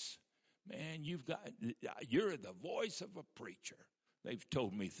voice. Man, you're the voice of a preacher. They've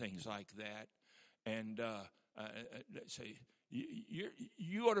told me things like that. And they say,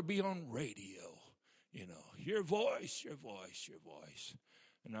 you ought to be on radio. You know, your voice.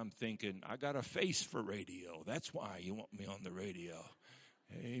 And I'm thinking, I got a face for radio. That's why you want me on the radio.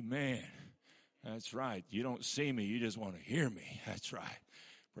 Amen. That's right. You don't see me. You just want to hear me. That's right.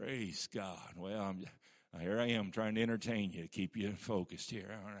 Praise God. Well, here I am trying to entertain you, to keep you focused here.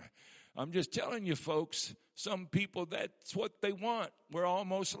 I'm just telling you, folks, some people, that's what they want. We're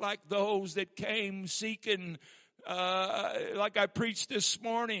almost like those that came seeking, like I preached this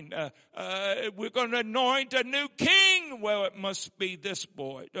morning, we're going to anoint a new king. Well, it must be this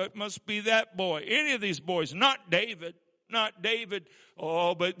boy. It must be that boy. Any of these boys, not David. Not David.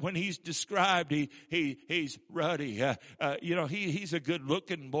 Oh, but when he's described, he's ruddy. He's a good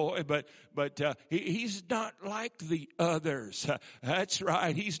looking boy, but he's not like the others. That's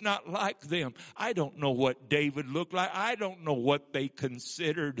right. He's not like them. I don't know what David looked like. I don't know what they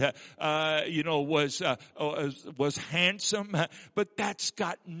considered, was handsome, but that's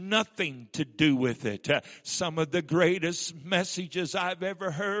got nothing to do with it. Some of the greatest messages I've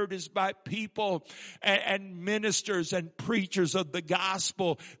ever heard is by people and ministers and preachers of the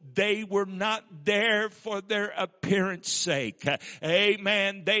gospel. They were not there for their appearance sake.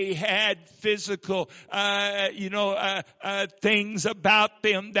 Amen. They had physical, things about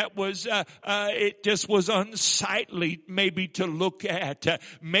them that was, it just was unsightly maybe to look at.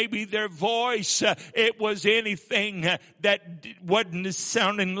 Maybe their voice, it was anything that wasn't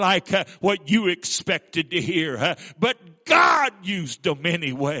sounding like what you expected to hear. But God used them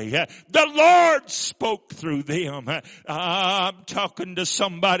anyway. The Lord spoke through them. I'm talking to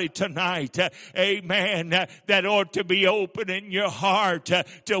somebody tonight, amen, that ought to be open in your heart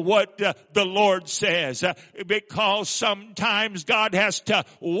to what the Lord says, because sometimes God has to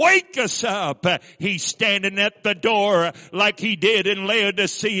wake us up. He's standing at the door like he did in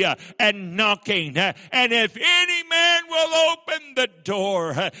Laodicea and knocking. And if any man will open the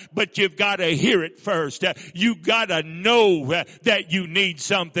door, but you've got to hear it first. You got to know that you need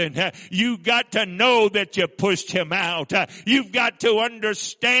something. You got to know that you pushed him out. You've got to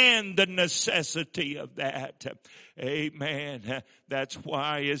understand the necessity of that. Amen. That's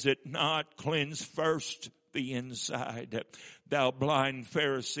why is it not cleanse first the inside? Thou blind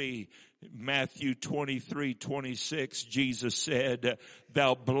Pharisee. Matthew 23:26, Jesus said,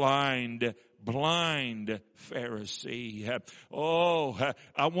 thou blind Pharisee. Oh,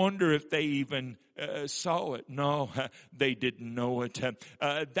 I wonder if they even saw it. No, they didn't know it.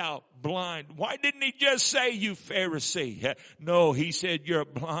 Thou blind. Why didn't he just say, you Pharisee? No, he said, you're a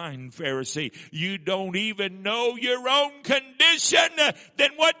blind Pharisee. You don't even know your own condition. Then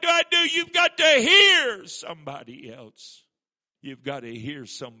what do? You've got to hear somebody else. You've got to hear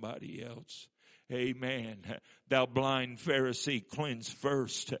somebody else. Amen. Thou blind Pharisee, cleanse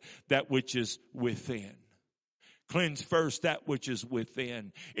first that which is within. Cleanse first that which is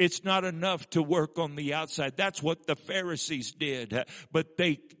within. It's not enough to work on the outside. That's what the Pharisees did. But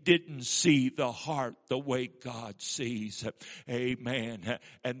they didn't see the heart the way God sees. Amen.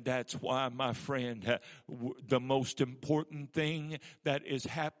 And that's why, my friend, the most important thing that is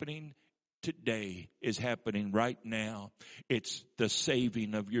happening today is happening right now. It's the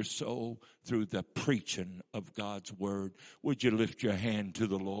saving of your soul. through the preaching of God's word. Would you lift your hand to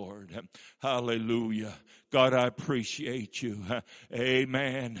the Lord? Hallelujah. God, I appreciate you.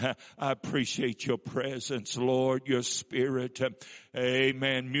 Amen. I appreciate your presence, Lord, your spirit.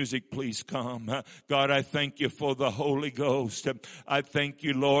 Amen. Music, please come. God, I thank you for the Holy Ghost. I thank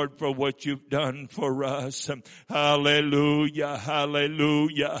you, Lord, for what you've done for us. Hallelujah.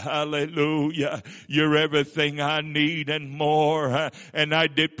 Hallelujah. Hallelujah. You're everything I need and more. And I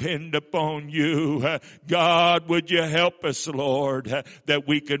depend upon you. God, would you help us, Lord, that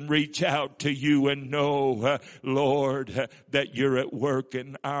we can reach out to you and know, Lord, that you're at work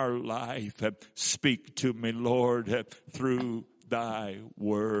in our life. Speak to me, Lord, through thy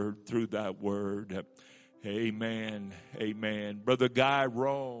word, through thy word. Amen. Amen. Brother Guy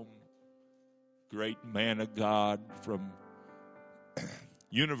Rome, great man of God from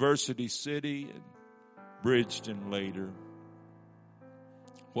University City and Bridgeton later.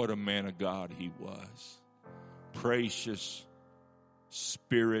 What a man of God he was. Precious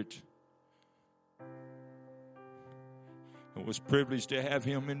spirit. I was privileged to have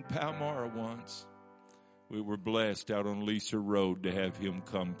him in Palmyra once. We were blessed out on Lisa Road to have him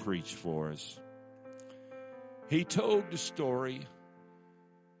come preach for us. He told the story.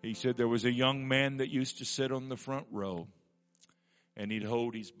 He said there was a young man that used to sit on the front row, and he'd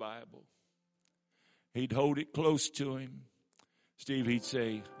hold his Bible. He'd hold it close to him. Steve, he'd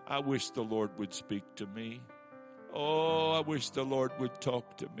say, I wish the Lord would speak to me. Oh, I wish the Lord would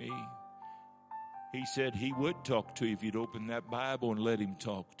talk to me. He said he would talk to you if you'd open that Bible and let him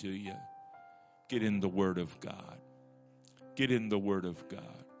talk to you. Get in the Word of God. Get in the Word of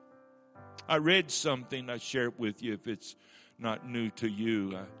God. I read something. I share it with you if it's not new to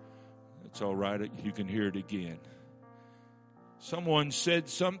you. It's all right. You can hear it again. Someone said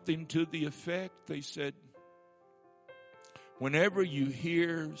something to the effect. They said, whenever you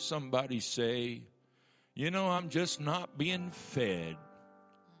hear somebody say, you know, I'm just not being fed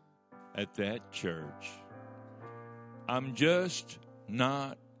at that church. I'm just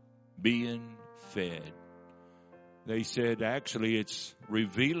not being fed. They said, actually, it's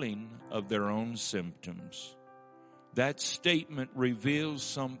revealing of their own symptoms. That statement reveals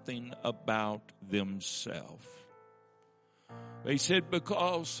something about themselves. They said,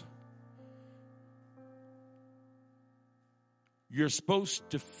 because you're supposed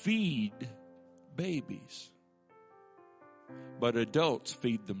to feed babies, but adults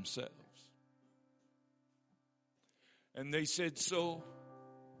feed themselves. And they said, so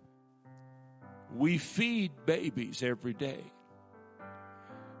we feed babies every day,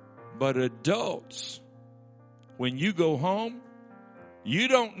 but adults, when you go home, you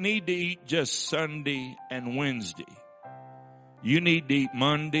don't need to eat just Sunday and Wednesday. You need to eat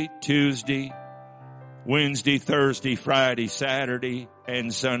Monday, Tuesday, Wednesday, Thursday, Friday, Saturday,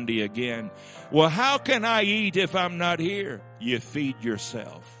 and Sunday again. Well, how can I eat if I'm not here? You feed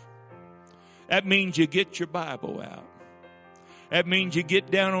yourself. That means you get your Bible out. That means you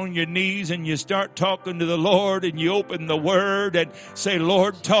get down on your knees and you start talking to the Lord and you open the Word and say,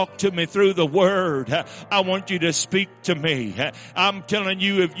 Lord, talk to me through the Word. I want you to speak to me. I'm telling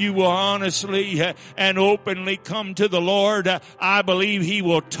you, if you will honestly and openly come to the Lord, I believe He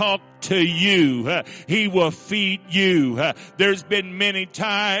will talk to you. He will feed you. There's been many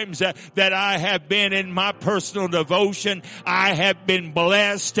times that I have been in my personal devotion. I have been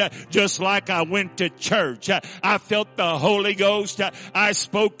blessed just like I went to church. I felt the Holy Ghost. I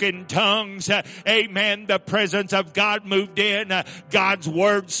spoke in tongues. Amen. The presence of God moved in. God's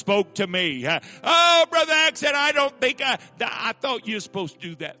word spoke to me. Oh, Brother Axton, I don't think I thought you were supposed to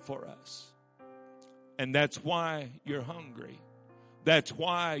do that for us. And that's why you're hungry. That's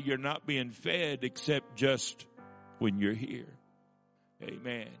why you're not being fed except just when you're here.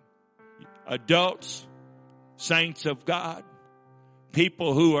 Amen. Adults, saints of God,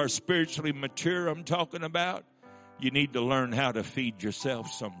 people who are spiritually mature, I'm talking about, you need to learn how to feed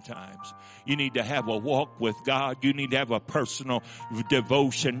yourself sometimes. You need to have a walk with God. You need to have a personal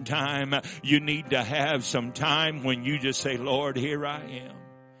devotion time. You need to have some time when you just say, Lord, here I am.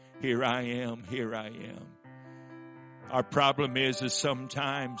 Here I am. Here I am. Our problem is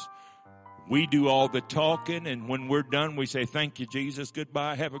sometimes we do all the talking, and when we're done, we say, thank you, Jesus,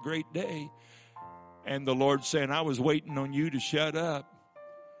 goodbye, have a great day. And the Lord's saying, I was waiting on you to shut up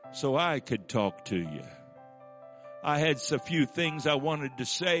so I could talk to you. I had a few things I wanted to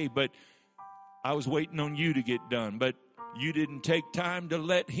say, but I was waiting on you to get done. But you didn't take time to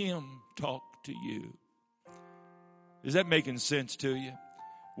let Him talk to you. Is that making sense to you?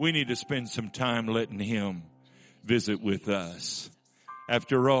 We need to spend some time letting Him visit with us.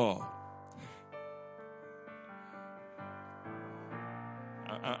 After all,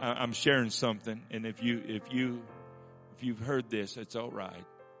 I'm sharing something, and if you've heard this, it's all right.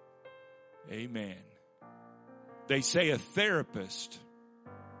 Amen. They say a therapist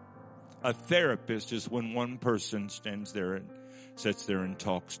is when one person stands there and sits there and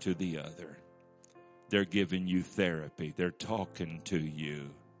talks to the other. They're giving you therapy. They're talking to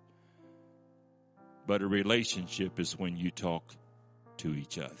you. But a relationship is when you talk to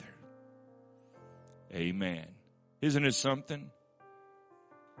each other. Amen. Isn't it something?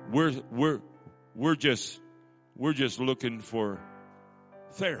 We're just looking for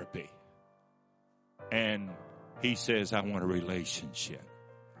therapy. And he says, I want a relationship.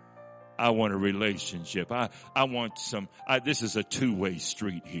 I want a relationship. I want some. This is a two-way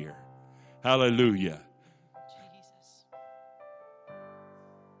street here. Hallelujah. Jesus.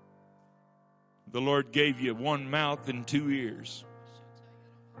 The Lord gave you one mouth and two ears.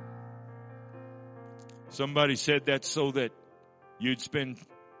 Somebody said that so that you'd spend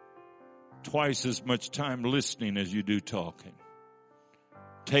twice as much time listening as you do talking.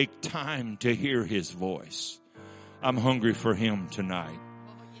 Take time to hear his voice. I'm hungry for him tonight.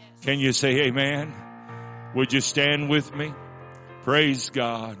 Can you say amen? Would you stand with me? Praise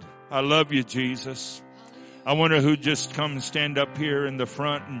God. I love you, Jesus. I wonder who just come stand up here in the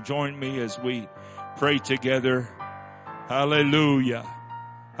front and join me as we pray together. Hallelujah.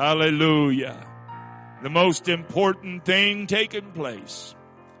 Hallelujah. The most important thing taking place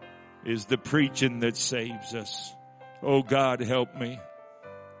is the preaching that saves us. Oh God, help me.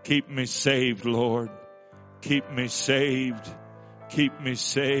 Keep me saved, Lord. Keep me saved. Keep me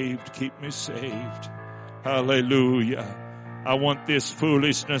saved. Keep me saved. Hallelujah. I want this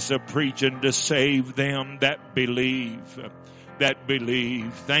foolishness of preaching to save them that believe. That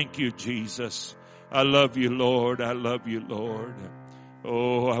believe. Thank you, Jesus. I love you, Lord. I love you, Lord.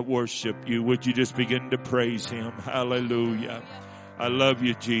 Oh, I worship you. Would you just begin to praise him? Hallelujah. I love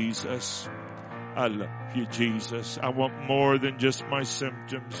you, Jesus. I love you, Jesus. I want more than just my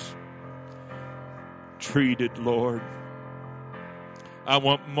symptoms treated, Lord. I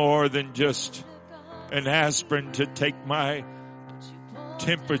want more than just an aspirin to take my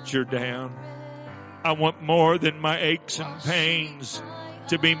temperature down. I want more than my aches and pains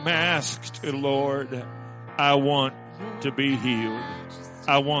to be masked, Lord. I want to be healed.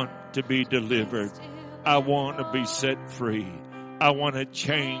 I want to be delivered. I want to be set free. I want a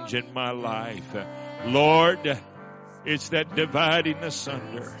change in my life. Lord, it's that dividing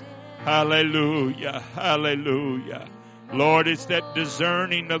asunder. Hallelujah. Hallelujah. Lord, it's that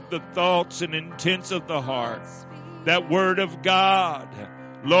discerning of the thoughts and intents of the heart. That word of God,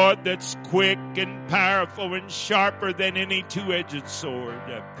 Lord, that's quick and powerful and sharper than any two-edged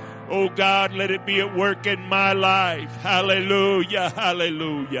sword. Oh God, let it be at work in my life. Hallelujah,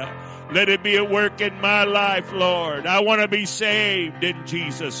 hallelujah. Let it be at work in my life, Lord. I want to be saved in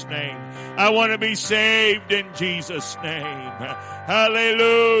Jesus' name. I want to be saved in Jesus' name.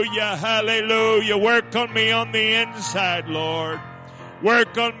 Hallelujah, hallelujah. Work on me on the inside, Lord.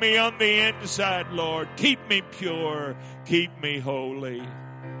 Work on me on the inside, Lord. Keep me pure. Keep me holy.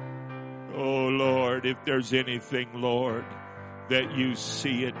 Oh, Lord, if there's anything, Lord, that you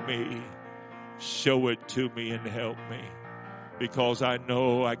see in me, show it to me and help me. Because I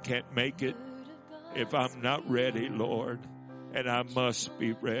know I can't make it if I'm not ready, Lord. And I must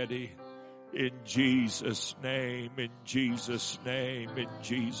be ready. In Jesus' name, in Jesus' name, in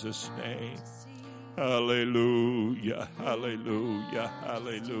Jesus' name. Hallelujah, hallelujah,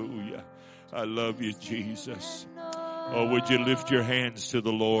 hallelujah. I love you, Jesus. Oh, would you lift your hands to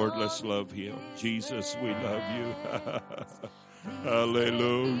the Lord? Let's love him. Jesus, we love you.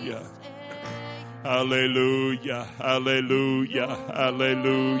 Hallelujah. Hallelujah, hallelujah,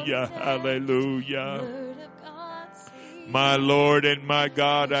 hallelujah, hallelujah. My Lord and my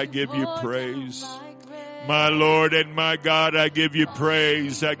God, I give you praise. My Lord and my God, I give you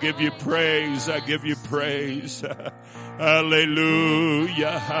praise. I give you praise. I give you praise.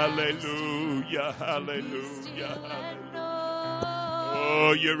 Hallelujah, hallelujah, hallelujah, hallelujah.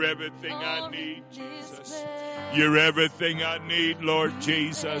 Oh, you're everything I need, Jesus. You're everything I need, Lord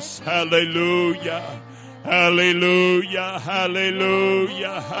Jesus. Hallelujah. Hallelujah.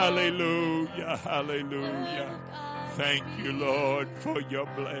 Hallelujah. Hallelujah. Hallelujah. Thank you, Lord, for your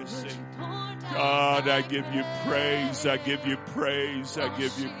blessing. God, I give you praise. I give you praise. I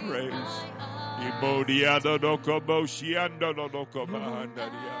give you praise.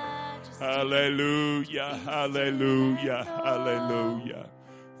 Hallelujah. Hallelujah. Hallelujah.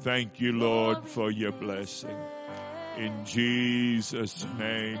 Thank you, Lord, for your blessing. In Jesus'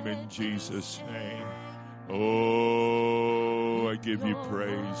 name, in Jesus' name. Oh, I give you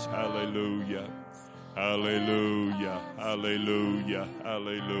praise. Hallelujah. Hallelujah. Hallelujah.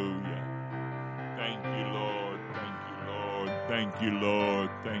 Hallelujah. Thank you, Lord. Thank you, Lord. Thank you, Lord.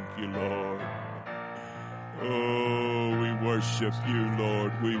 Thank you, Lord. Oh, we worship you,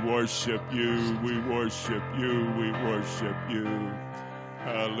 Lord. We worship you. We worship you. We worship you.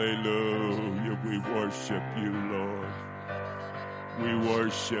 Hallelujah. We worship you, Lord. We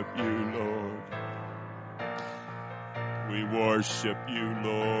worship you, Lord. We worship you,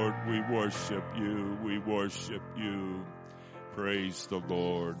 Lord. We worship you. We worship you. Praise the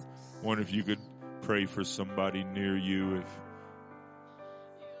Lord. Wonder if you could pray for somebody near you if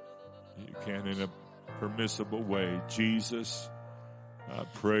you can in a permissible way. Jesus, I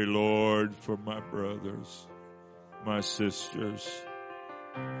pray, Lord, for my brothers, my sisters,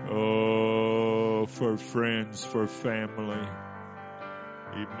 oh, for friends, for family.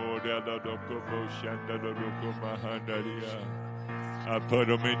 I put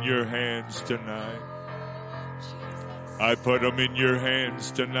them in your hands tonight. I put them in your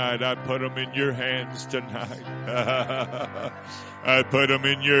hands tonight. I put them in your hands tonight. I put them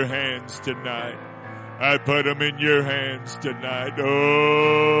in your hands tonight. I put them in your hands tonight. Oh,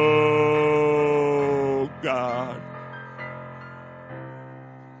 God.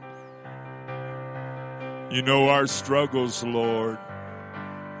 You know our struggles, Lord.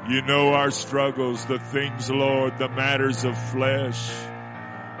 You know our struggles, the things, Lord, the matters of flesh.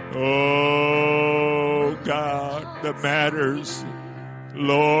 Oh, God, the matters,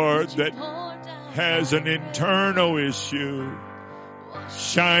 Lord, that has an internal issue.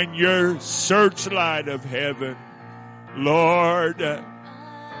 Shine your searchlight of heaven. Lord,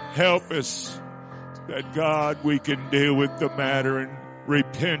 help us that, God, we can deal with the matter and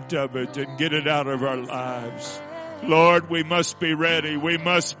repent of it and get it out of our lives. Lord, we must be ready. We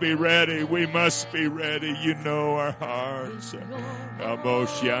must be ready. We must be ready. You know our hearts.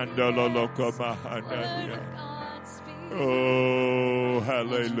 Oh,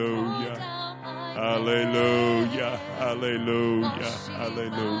 hallelujah. Hallelujah. Hallelujah.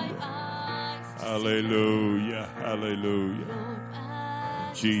 Hallelujah. Hallelujah. Hallelujah.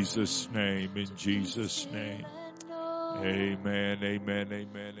 In Jesus' name. In Jesus' name. Amen. Amen.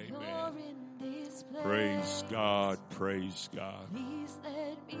 Amen. Amen. Praise God, praise God.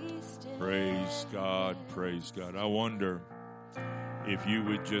 Praise God, praise God. I wonder if you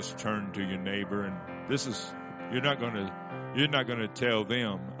would just turn to your neighbor, and this is, you're not going to tell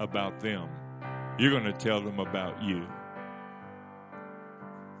them about them. You're going to tell them about you.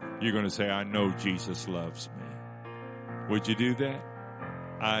 You're going to say, I know Jesus loves me. Would you do that?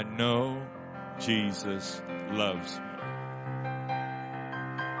 I know Jesus loves me.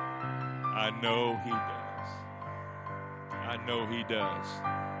 I know he does. I know he does.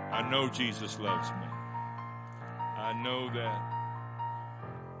 I know Jesus loves me. I know that.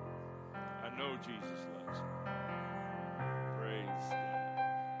 I know Jesus loves me. Praise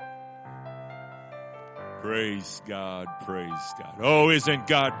God. Praise God. Praise God. Oh, isn't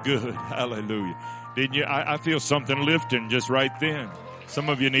God good? Hallelujah. Didn't you? I feel something lifting just right then. Some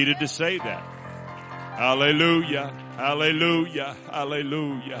of you needed to say that. Hallelujah. Hallelujah.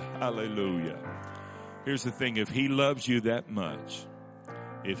 Hallelujah. Hallelujah. Here's the thing. If he loves you that much,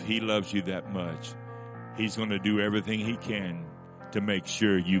 he's going to do everything he can to make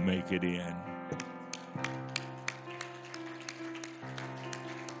sure you make it in.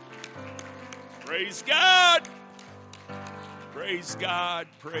 Praise God. Praise God.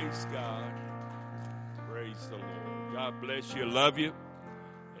 Praise God. Praise the Lord. God bless you. Love you.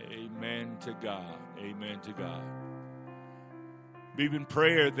 Amen to God. Amen to God. Be in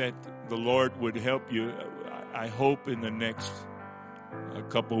prayer that the Lord would help you. I hope in the next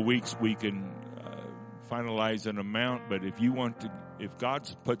couple of weeks we can finalize an amount. But if you want to, if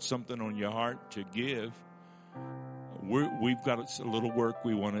God's put something on your heart to give, we've got a little work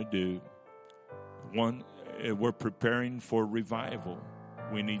we want to do. One, we're preparing for revival.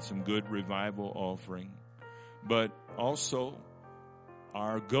 We need some good revival offering. But also,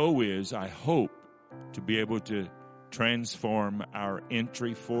 our goal is, I hope, to be able to transform our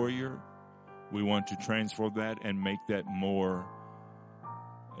entry foyer. We want to transform that and make that more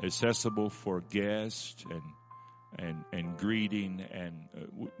accessible for guests and greeting. And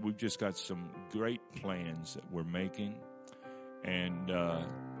we've just got some great plans that we're making. And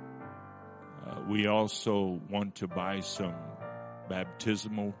we also want to buy some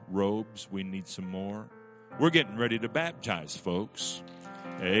baptismal robes. We need some more. We're getting ready to baptize, folks.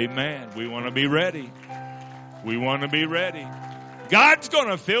 Amen. We want to be ready. We want to be ready. God's going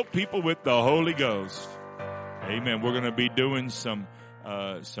to fill people with the Holy Ghost. Amen. We're going to be doing some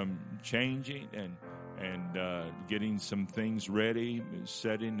changing and getting some things ready,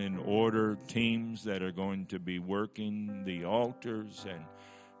 setting in order teams that are going to be working the altars and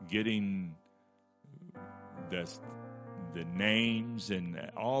getting the names and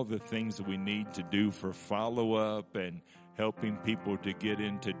all the things that we need to do for follow-up and helping people to get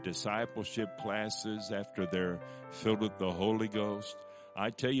into discipleship classes after they're filled with the Holy Ghost. I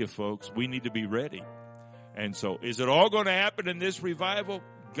tell you, folks, we need to be ready. And so, is it all going to happen in this revival?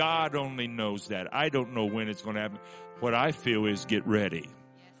 God only knows that. I don't know when it's going to happen. What I feel is get ready.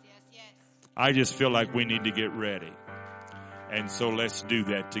 Yes. I just feel like we need to get ready. And so let's do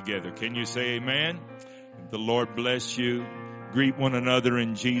that together. Can you say amen? The Lord bless you. Greet one another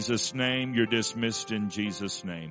in Jesus' name. You're dismissed in Jesus' name.